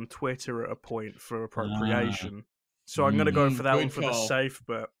cancelled on Twitter at a point for appropriation. So I'm going to go for that one for the safe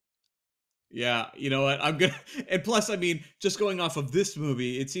bet. Yeah, you know what? I'm gonna, and plus, I mean, just going off of this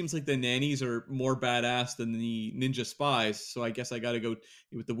movie, it seems like the nannies are more badass than the ninja spies. So I guess I got to go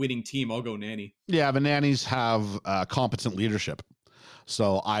with the winning team. I'll go nanny. Yeah, the nannies have competent leadership,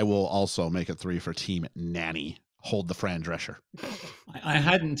 so I will also make it 3 for Team Nanny. Hold the Fran Drescher. I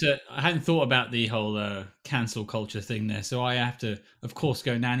hadn't thought about the whole cancel culture thing there, so I have to, of course,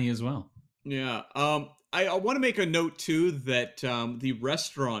 go nanny as well. Yeah. I want to make a note too that the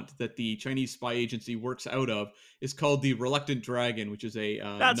restaurant that the Chinese spy agency works out of is called the Reluctant Dragon, which is a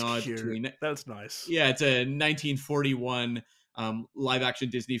nod cute. to That's nice. Yeah, it's a 1941 live-action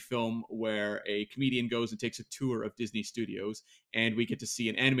Disney film where a comedian goes and takes a tour of Disney Studios, and we get to see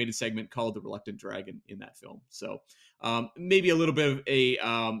an animated segment called The Reluctant Dragon in that film. So maybe a little bit of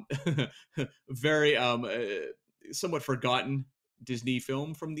a very somewhat forgotten Disney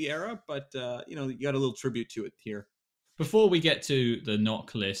film from the era, but you know, you got a little tribute to it here. Before we get to the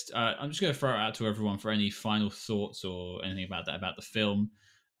knock list, I'm just going to throw it out to everyone for any final thoughts or anything about the film.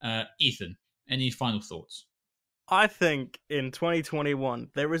 Ethan, any final thoughts? I think in 2021,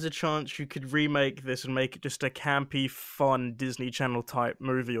 there is a chance you could remake this and make it just a campy, fun Disney Channel type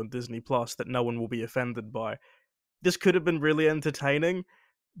movie on Disney Plus that no one will be offended by. This could have been really entertaining,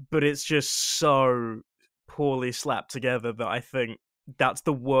 but it's just so poorly slapped together that I think that's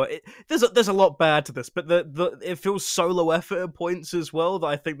the worst. There's a lot bad to this, but it feels so low effort at points as well that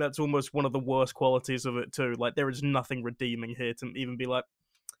I think that's almost one of the worst qualities of it too. Like, there is nothing redeeming here to even be like,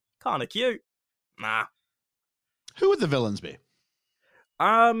 kind of cute. Nah. Who would the villains be?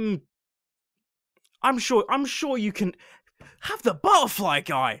 I'm sure you can have the butterfly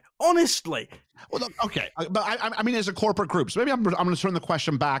guy. Honestly. Well, look, okay, but I mean, as a corporate group, so maybe I'm going to turn the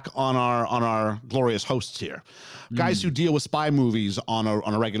question back on our glorious hosts here, guys who deal with spy movies on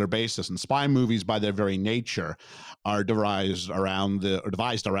a regular basis, and spy movies by their very nature are devised around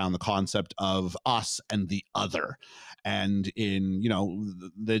the concept of us and the other, And in,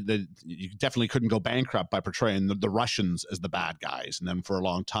 you definitely couldn't go bankrupt by portraying the Russians as the bad guys. And then for a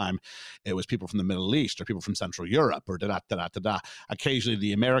long time, it was people from the Middle East or people from Central Europe or da-da-da-da-da. Occasionally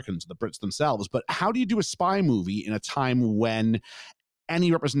the Americans, the Brits themselves. But how do you do a spy movie in a time when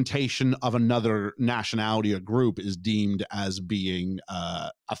any representation of another nationality or group is deemed as being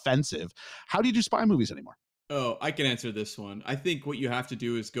offensive? How do you do spy movies anymore? Oh, I can answer this one. I think what you have to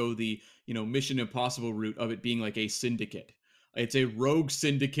do is go the, Mission Impossible route of it being like a syndicate. It's a rogue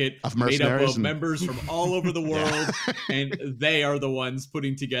syndicate made up of members from all over the world, and they are the ones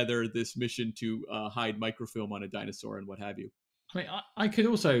putting together this mission to hide microfilm on a dinosaur and what have you. I mean, I could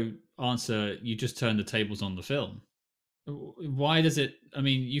also answer, you just turn the tables on the film. Why does it? I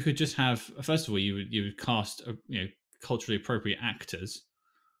mean, you could just have, first of all, you would cast culturally appropriate actors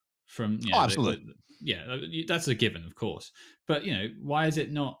from absolutely, that's a given, of course. But why is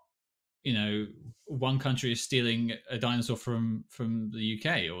it not? One country is stealing a dinosaur from the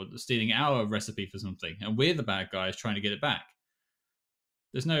UK or stealing our recipe for something, and we're the bad guys trying to get it back.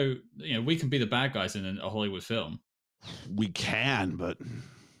 There's no, we can be the bad guys in a Hollywood film. We can, but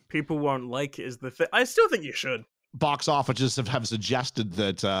people won't like it. Is the thing? I still think you should. Box offices have suggested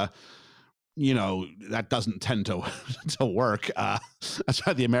that that doesn't tend to work. That's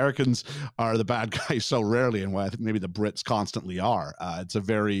why the Americans are the bad guys so rarely, and why I think maybe the Brits constantly are. It's a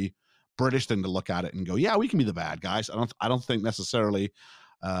very British thing to look at it and go, yeah, we can be the bad guys. I don't think necessarily.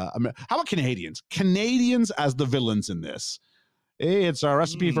 How about Canadians? Canadians as the villains in this. Hey, it's our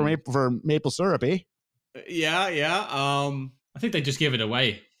recipe for maple syrup, eh? Yeah. I think they just give it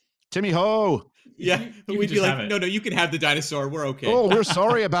away. Timmy Ho. Yeah, we'd be like, no, you can have the dinosaur. We're okay. Oh, we're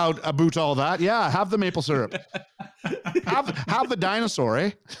sorry about all that. Yeah, have the maple syrup. have the dinosaur,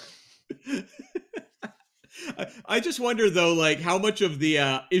 eh? I just wonder, though, like how much of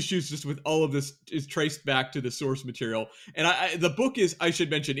the issues just with all of this is traced back to the source material. And the book is, I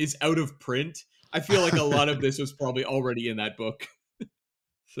should mention, is out of print. I feel like a lot of this was probably already in that book.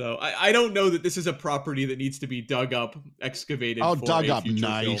 So I don't know that this is a property that needs to be dug up, excavated. Oh, for dug a up,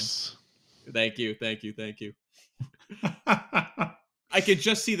 nice. Film. Thank you. I could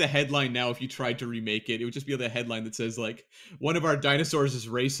just see the headline now. If you tried to remake it, it would just be the headline that says like, "One of our dinosaurs is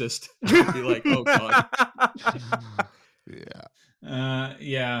racist." I'd be like, "Oh God."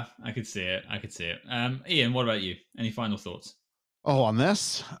 Yeah, I could see it. Ian, what about you? Any final thoughts? Oh, on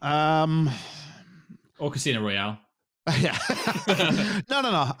this? Or Casino Royale? Yeah.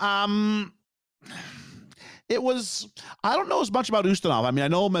 No. It was, I don't know as much about Ustinov. I mean, I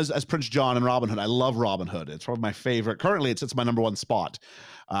know him as Prince John in Robin Hood. I love Robin Hood. It's probably my favorite. Currently, it sits my number one spot.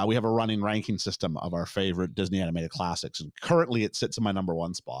 We have a running ranking system of our favorite Disney animated classics, and currently it sits in my number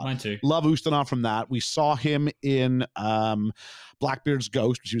one spot. Mine too. Love Ustinov from that. We saw him in Blackbeard's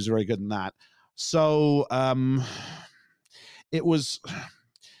Ghost, which he was very good in that. So it was...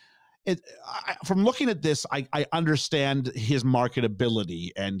 from looking at this, I understand his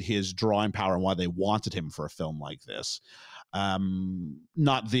marketability and his drawing power and why they wanted him for a film like this.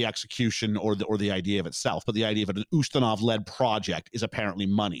 Not the execution or the idea of itself, but the idea of an Ustinov-led project is apparently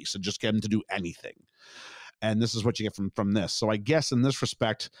money. So just get him to do anything. And this is what you get from this. So I guess in this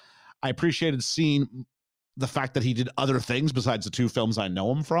respect, I appreciated seeing the fact that he did other things besides the two films I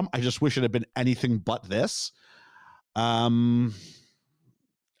know him from. I just wish it had been anything but this.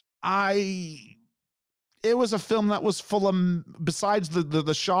 It was a film that was full of, besides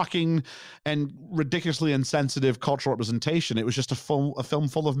the shocking and ridiculously insensitive cultural representation, it was just a film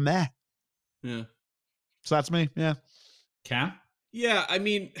full of meh. Yeah. So that's me. Yeah. Cam? Yeah, I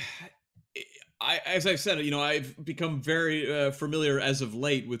mean, as I've said, I've become very familiar as of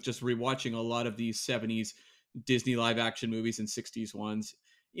late with just rewatching a lot of these 70s Disney live action movies and 60s ones.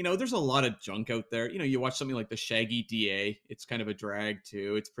 There's a lot of junk out there. You watch something like the Shaggy DA. It's kind of a drag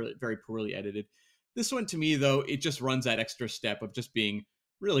too. It's very poorly edited. This one to me, though, it just runs that extra step of just being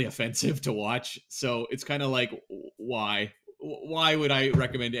really offensive to watch. So it's kind of like, why would I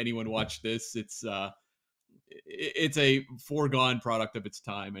recommend anyone watch this? It's a foregone product of its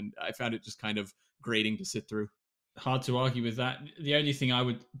time. And I found it just kind of grating to sit through. Hard to argue with that. The only thing I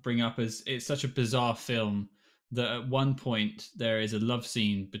would bring up is it's such a bizarre film that at one point there is a love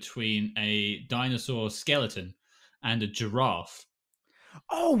scene between a dinosaur skeleton and a giraffe.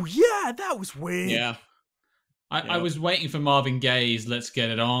 Oh, yeah, that was weird. Yeah. I was waiting for Marvin Gaye's Let's Get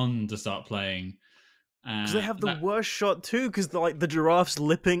It On to start playing. Because they have the worst shot, too, because the giraffe's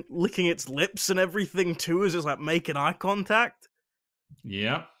licking its lips and everything, too, is just like making eye contact.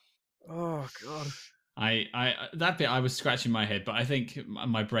 Yeah. Oh, God. That bit I was scratching my head, but I think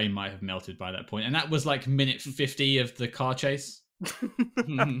my brain might have melted by that point. And that was like minute 50 of the car chase.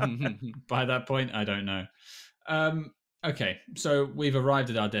 By that point, I don't know. Okay, so we've arrived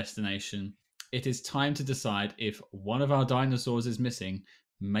at our destination. It is time to decide if one of our dinosaurs is missing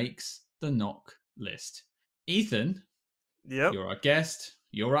makes the knock list. Ethan, Yep. you're our guest.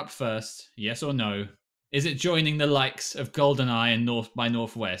 You're up first. Yes or no? Is it joining the likes of GoldenEye and North by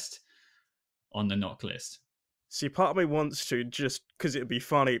Northwest on the knock list? See, part of me wants to just because it'd be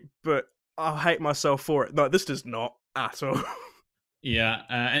funny, but I hate myself for it. No, this does not at all. Yeah,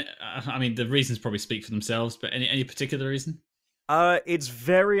 I mean the reasons probably speak for themselves, but any particular reason? It's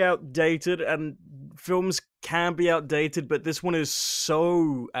very outdated, and films can be outdated, but this one is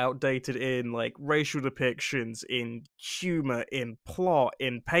so outdated in like racial depictions, in humor, in plot,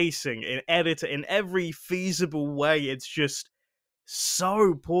 in pacing, in editor, in every feasible way. It's just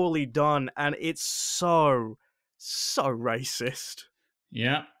so poorly done, and it's so racist.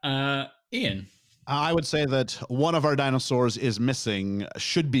 Yeah, Ian. I would say that one of our dinosaurs is missing,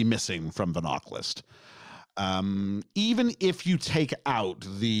 should be missing from the knock list. Even if you take out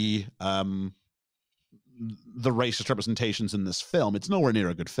the racist representations in this film, it's nowhere near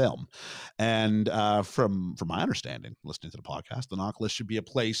a good film. And from my understanding, listening to the podcast, the knock list should be a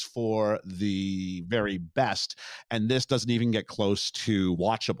place for the very best, and this doesn't even get close to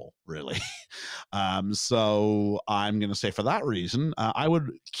watchable, really. So I'm going to say for that reason, I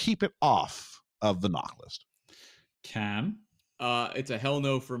would keep it off of the knock list. Cam. It's a hell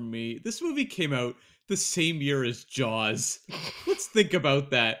no from me. This movie came out the same year as Jaws. Let's think about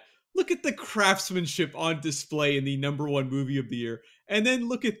that. Look at the craftsmanship on display in the #1 movie of the year. And then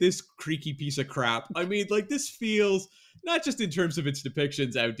look at this creaky piece of crap. I mean, like, this feels, not just in terms of its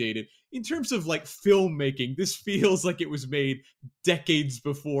depictions outdated, in terms of, like, filmmaking, this feels like it was made decades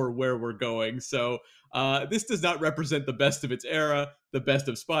before where we're going. So, this does not represent the best of its era, the best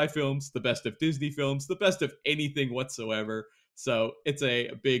of spy films, the best of Disney films, the best of anything whatsoever. So, it's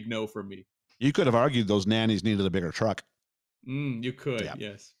a big no from me. You could have argued those nannies needed a bigger truck. You could, Yeah.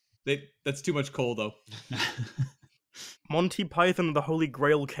 yes. That's too much coal, though. Monty Python and the Holy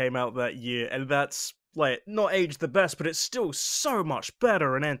Grail came out that year, and that's, like, not aged the best, but it's still so much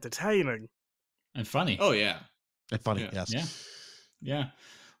better and entertaining. And funny. Oh, yeah. And funny, Yeah. yes. Yeah. Yeah.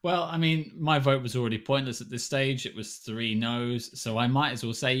 Well, I mean, my vote was already pointless at this stage. It was 3 no's, so I might as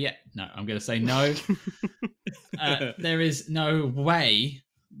well say no. I'm going to say no. There is no way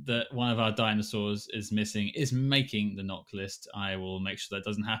that one of our dinosaurs is making the knock list. I will make sure that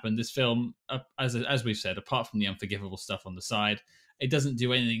doesn't happen. This film, as we've said, apart from the unforgivable stuff on the side, it doesn't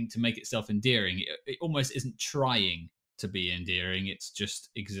do anything to make itself endearing. It almost isn't trying to be endearing. It's just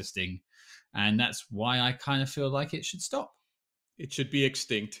existing. And that's why I kind of feel like it should stop. It should be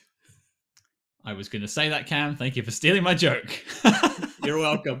extinct. I was going to say that, Cam. Thank you for stealing my joke. You're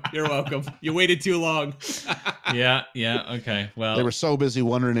welcome. You're welcome. You waited too long. Yeah. Okay. Well, They were so busy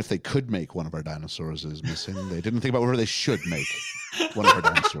wondering if they could make one of our dinosaurs is missing. They didn't think about whether they should make one of our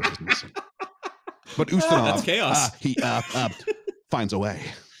dinosaurs is missing. But Ustinov, That's chaos. he finds a way.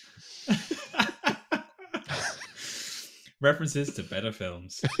 references to better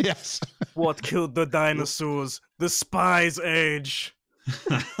films. Yes. What killed the dinosaurs? The Spies Age.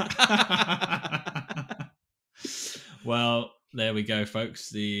 Well, there we go, folks.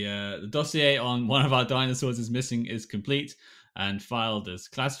 The dossier on one of our dinosaurs is missing is complete and filed as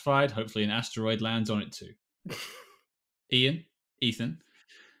classified. Hopefully an asteroid lands on it too. Ethan,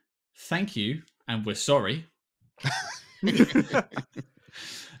 thank you, and we're sorry.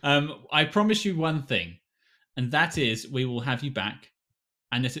 I promise you one thing, and that is we will have you back,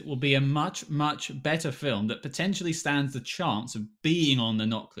 and that it will be a much, much better film that potentially stands the chance of being on the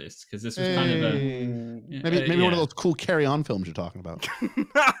knock list, because this was kind of a... Maybe one of those cool carry-on films you're talking about.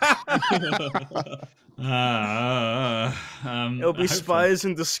 It'll be Spies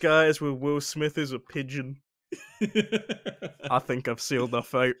in Disguise where Will Smith is a pigeon. I think I've sealed our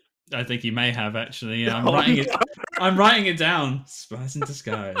fate. I think you may have, actually. I'm Oh, writing no. it. I'm writing it down. Spies in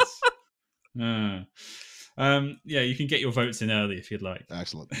Disguise. Yeah, you can get your votes in early if you'd like.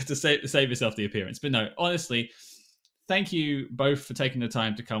 Excellent. To save yourself the appearance. But no, honestly, thank you both for taking the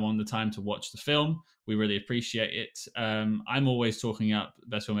time to come on, the time to watch the film. We really appreciate it. I'm always talking up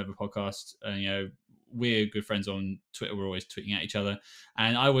Best Film Ever podcast. We're good friends on Twitter. We're always tweeting at each other.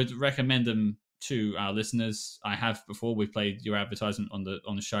 And I would recommend them to our listeners. I have before. We've played your advertisement on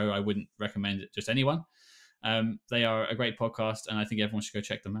the show. I wouldn't recommend it just anyone. They are a great podcast, and I think everyone should go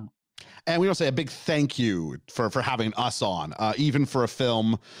check them out. And we want to say a big thank you for having us on, even for a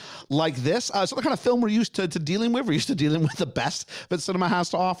film like this. It's the kind of film we're used to dealing with. We're used to dealing with the best that cinema has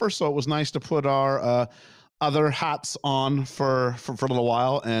to offer. So it was nice to put our other hats on for a little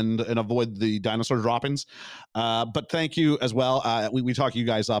while and avoid the dinosaur droppings. But thank you as well. We talk you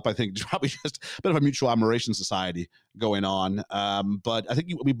guys up. I think probably just a bit of a mutual admiration society going on. But I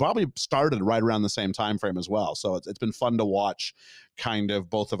think we probably started right around the same time frame as well. So it's been fun to watch kind of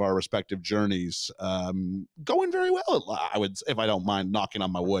both of our respective journeys going very well. I would, if I don't mind knocking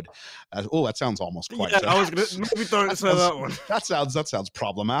on my wood. That sounds almost quite. I was gonna maybe don't say that one. That sounds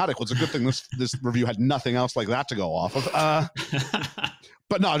problematic. Well, it's a good thing this review had nothing else like that to go off of.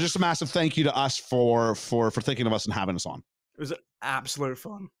 But no, just a massive thank you to us for thinking of us and having us on. It was absolute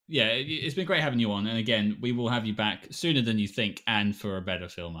fun. Yeah, it's been great having you on. And again, we will have you back sooner than you think, and for a better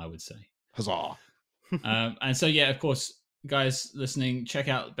film, I would say. Huzzah! And so, yeah, of course, guys listening, check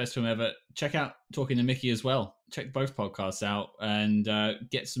out Best Film Ever. Check out Talking to Mickey as well. Check both podcasts out and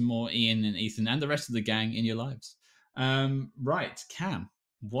get some more Ian and Ethan and the rest of the gang in your lives. Right, Cam,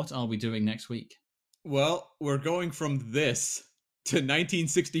 what are we doing next week? Well, we're going from this to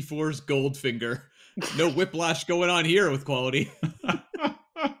 1964's Goldfinger. No whiplash going on here with quality.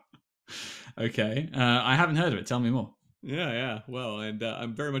 Okay, I haven't heard of it. Tell me more. Yeah. Well, and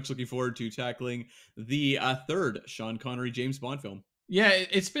I'm very much looking forward to tackling the third Sean Connery James Bond film. Yeah,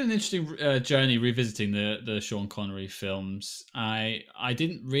 it's been an interesting journey revisiting the Sean Connery films. I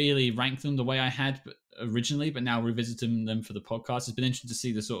didn't really rank them the way I had originally, but now revisiting them for the podcast, it's been interesting to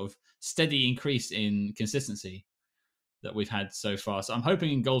see the sort of steady increase in consistency that we've had so far. So I'm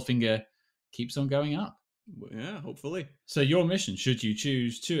hoping Goldfinger keeps on going up. Yeah, hopefully. So your mission, should you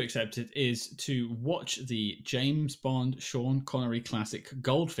choose to accept it, is to watch the James Bond Sean Connery classic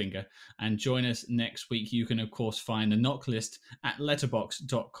Goldfinger and join us next week. You can, of course, find the knock list at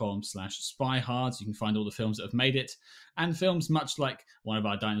letterboxd.com/spyhards. You can find all the films that have made it and films much like One of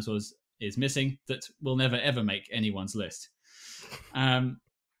Our Dinosaurs is Missing that will never, ever make anyone's list. And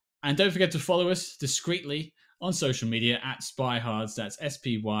don't forget to follow us discreetly on social media at SpyHards. That's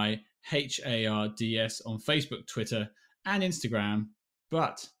SPYHARDS on Facebook, Twitter, and Instagram.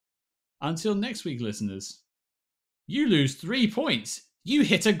 But until next week, listeners, you lose 3 points. You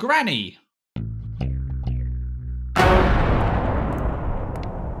hit a granny.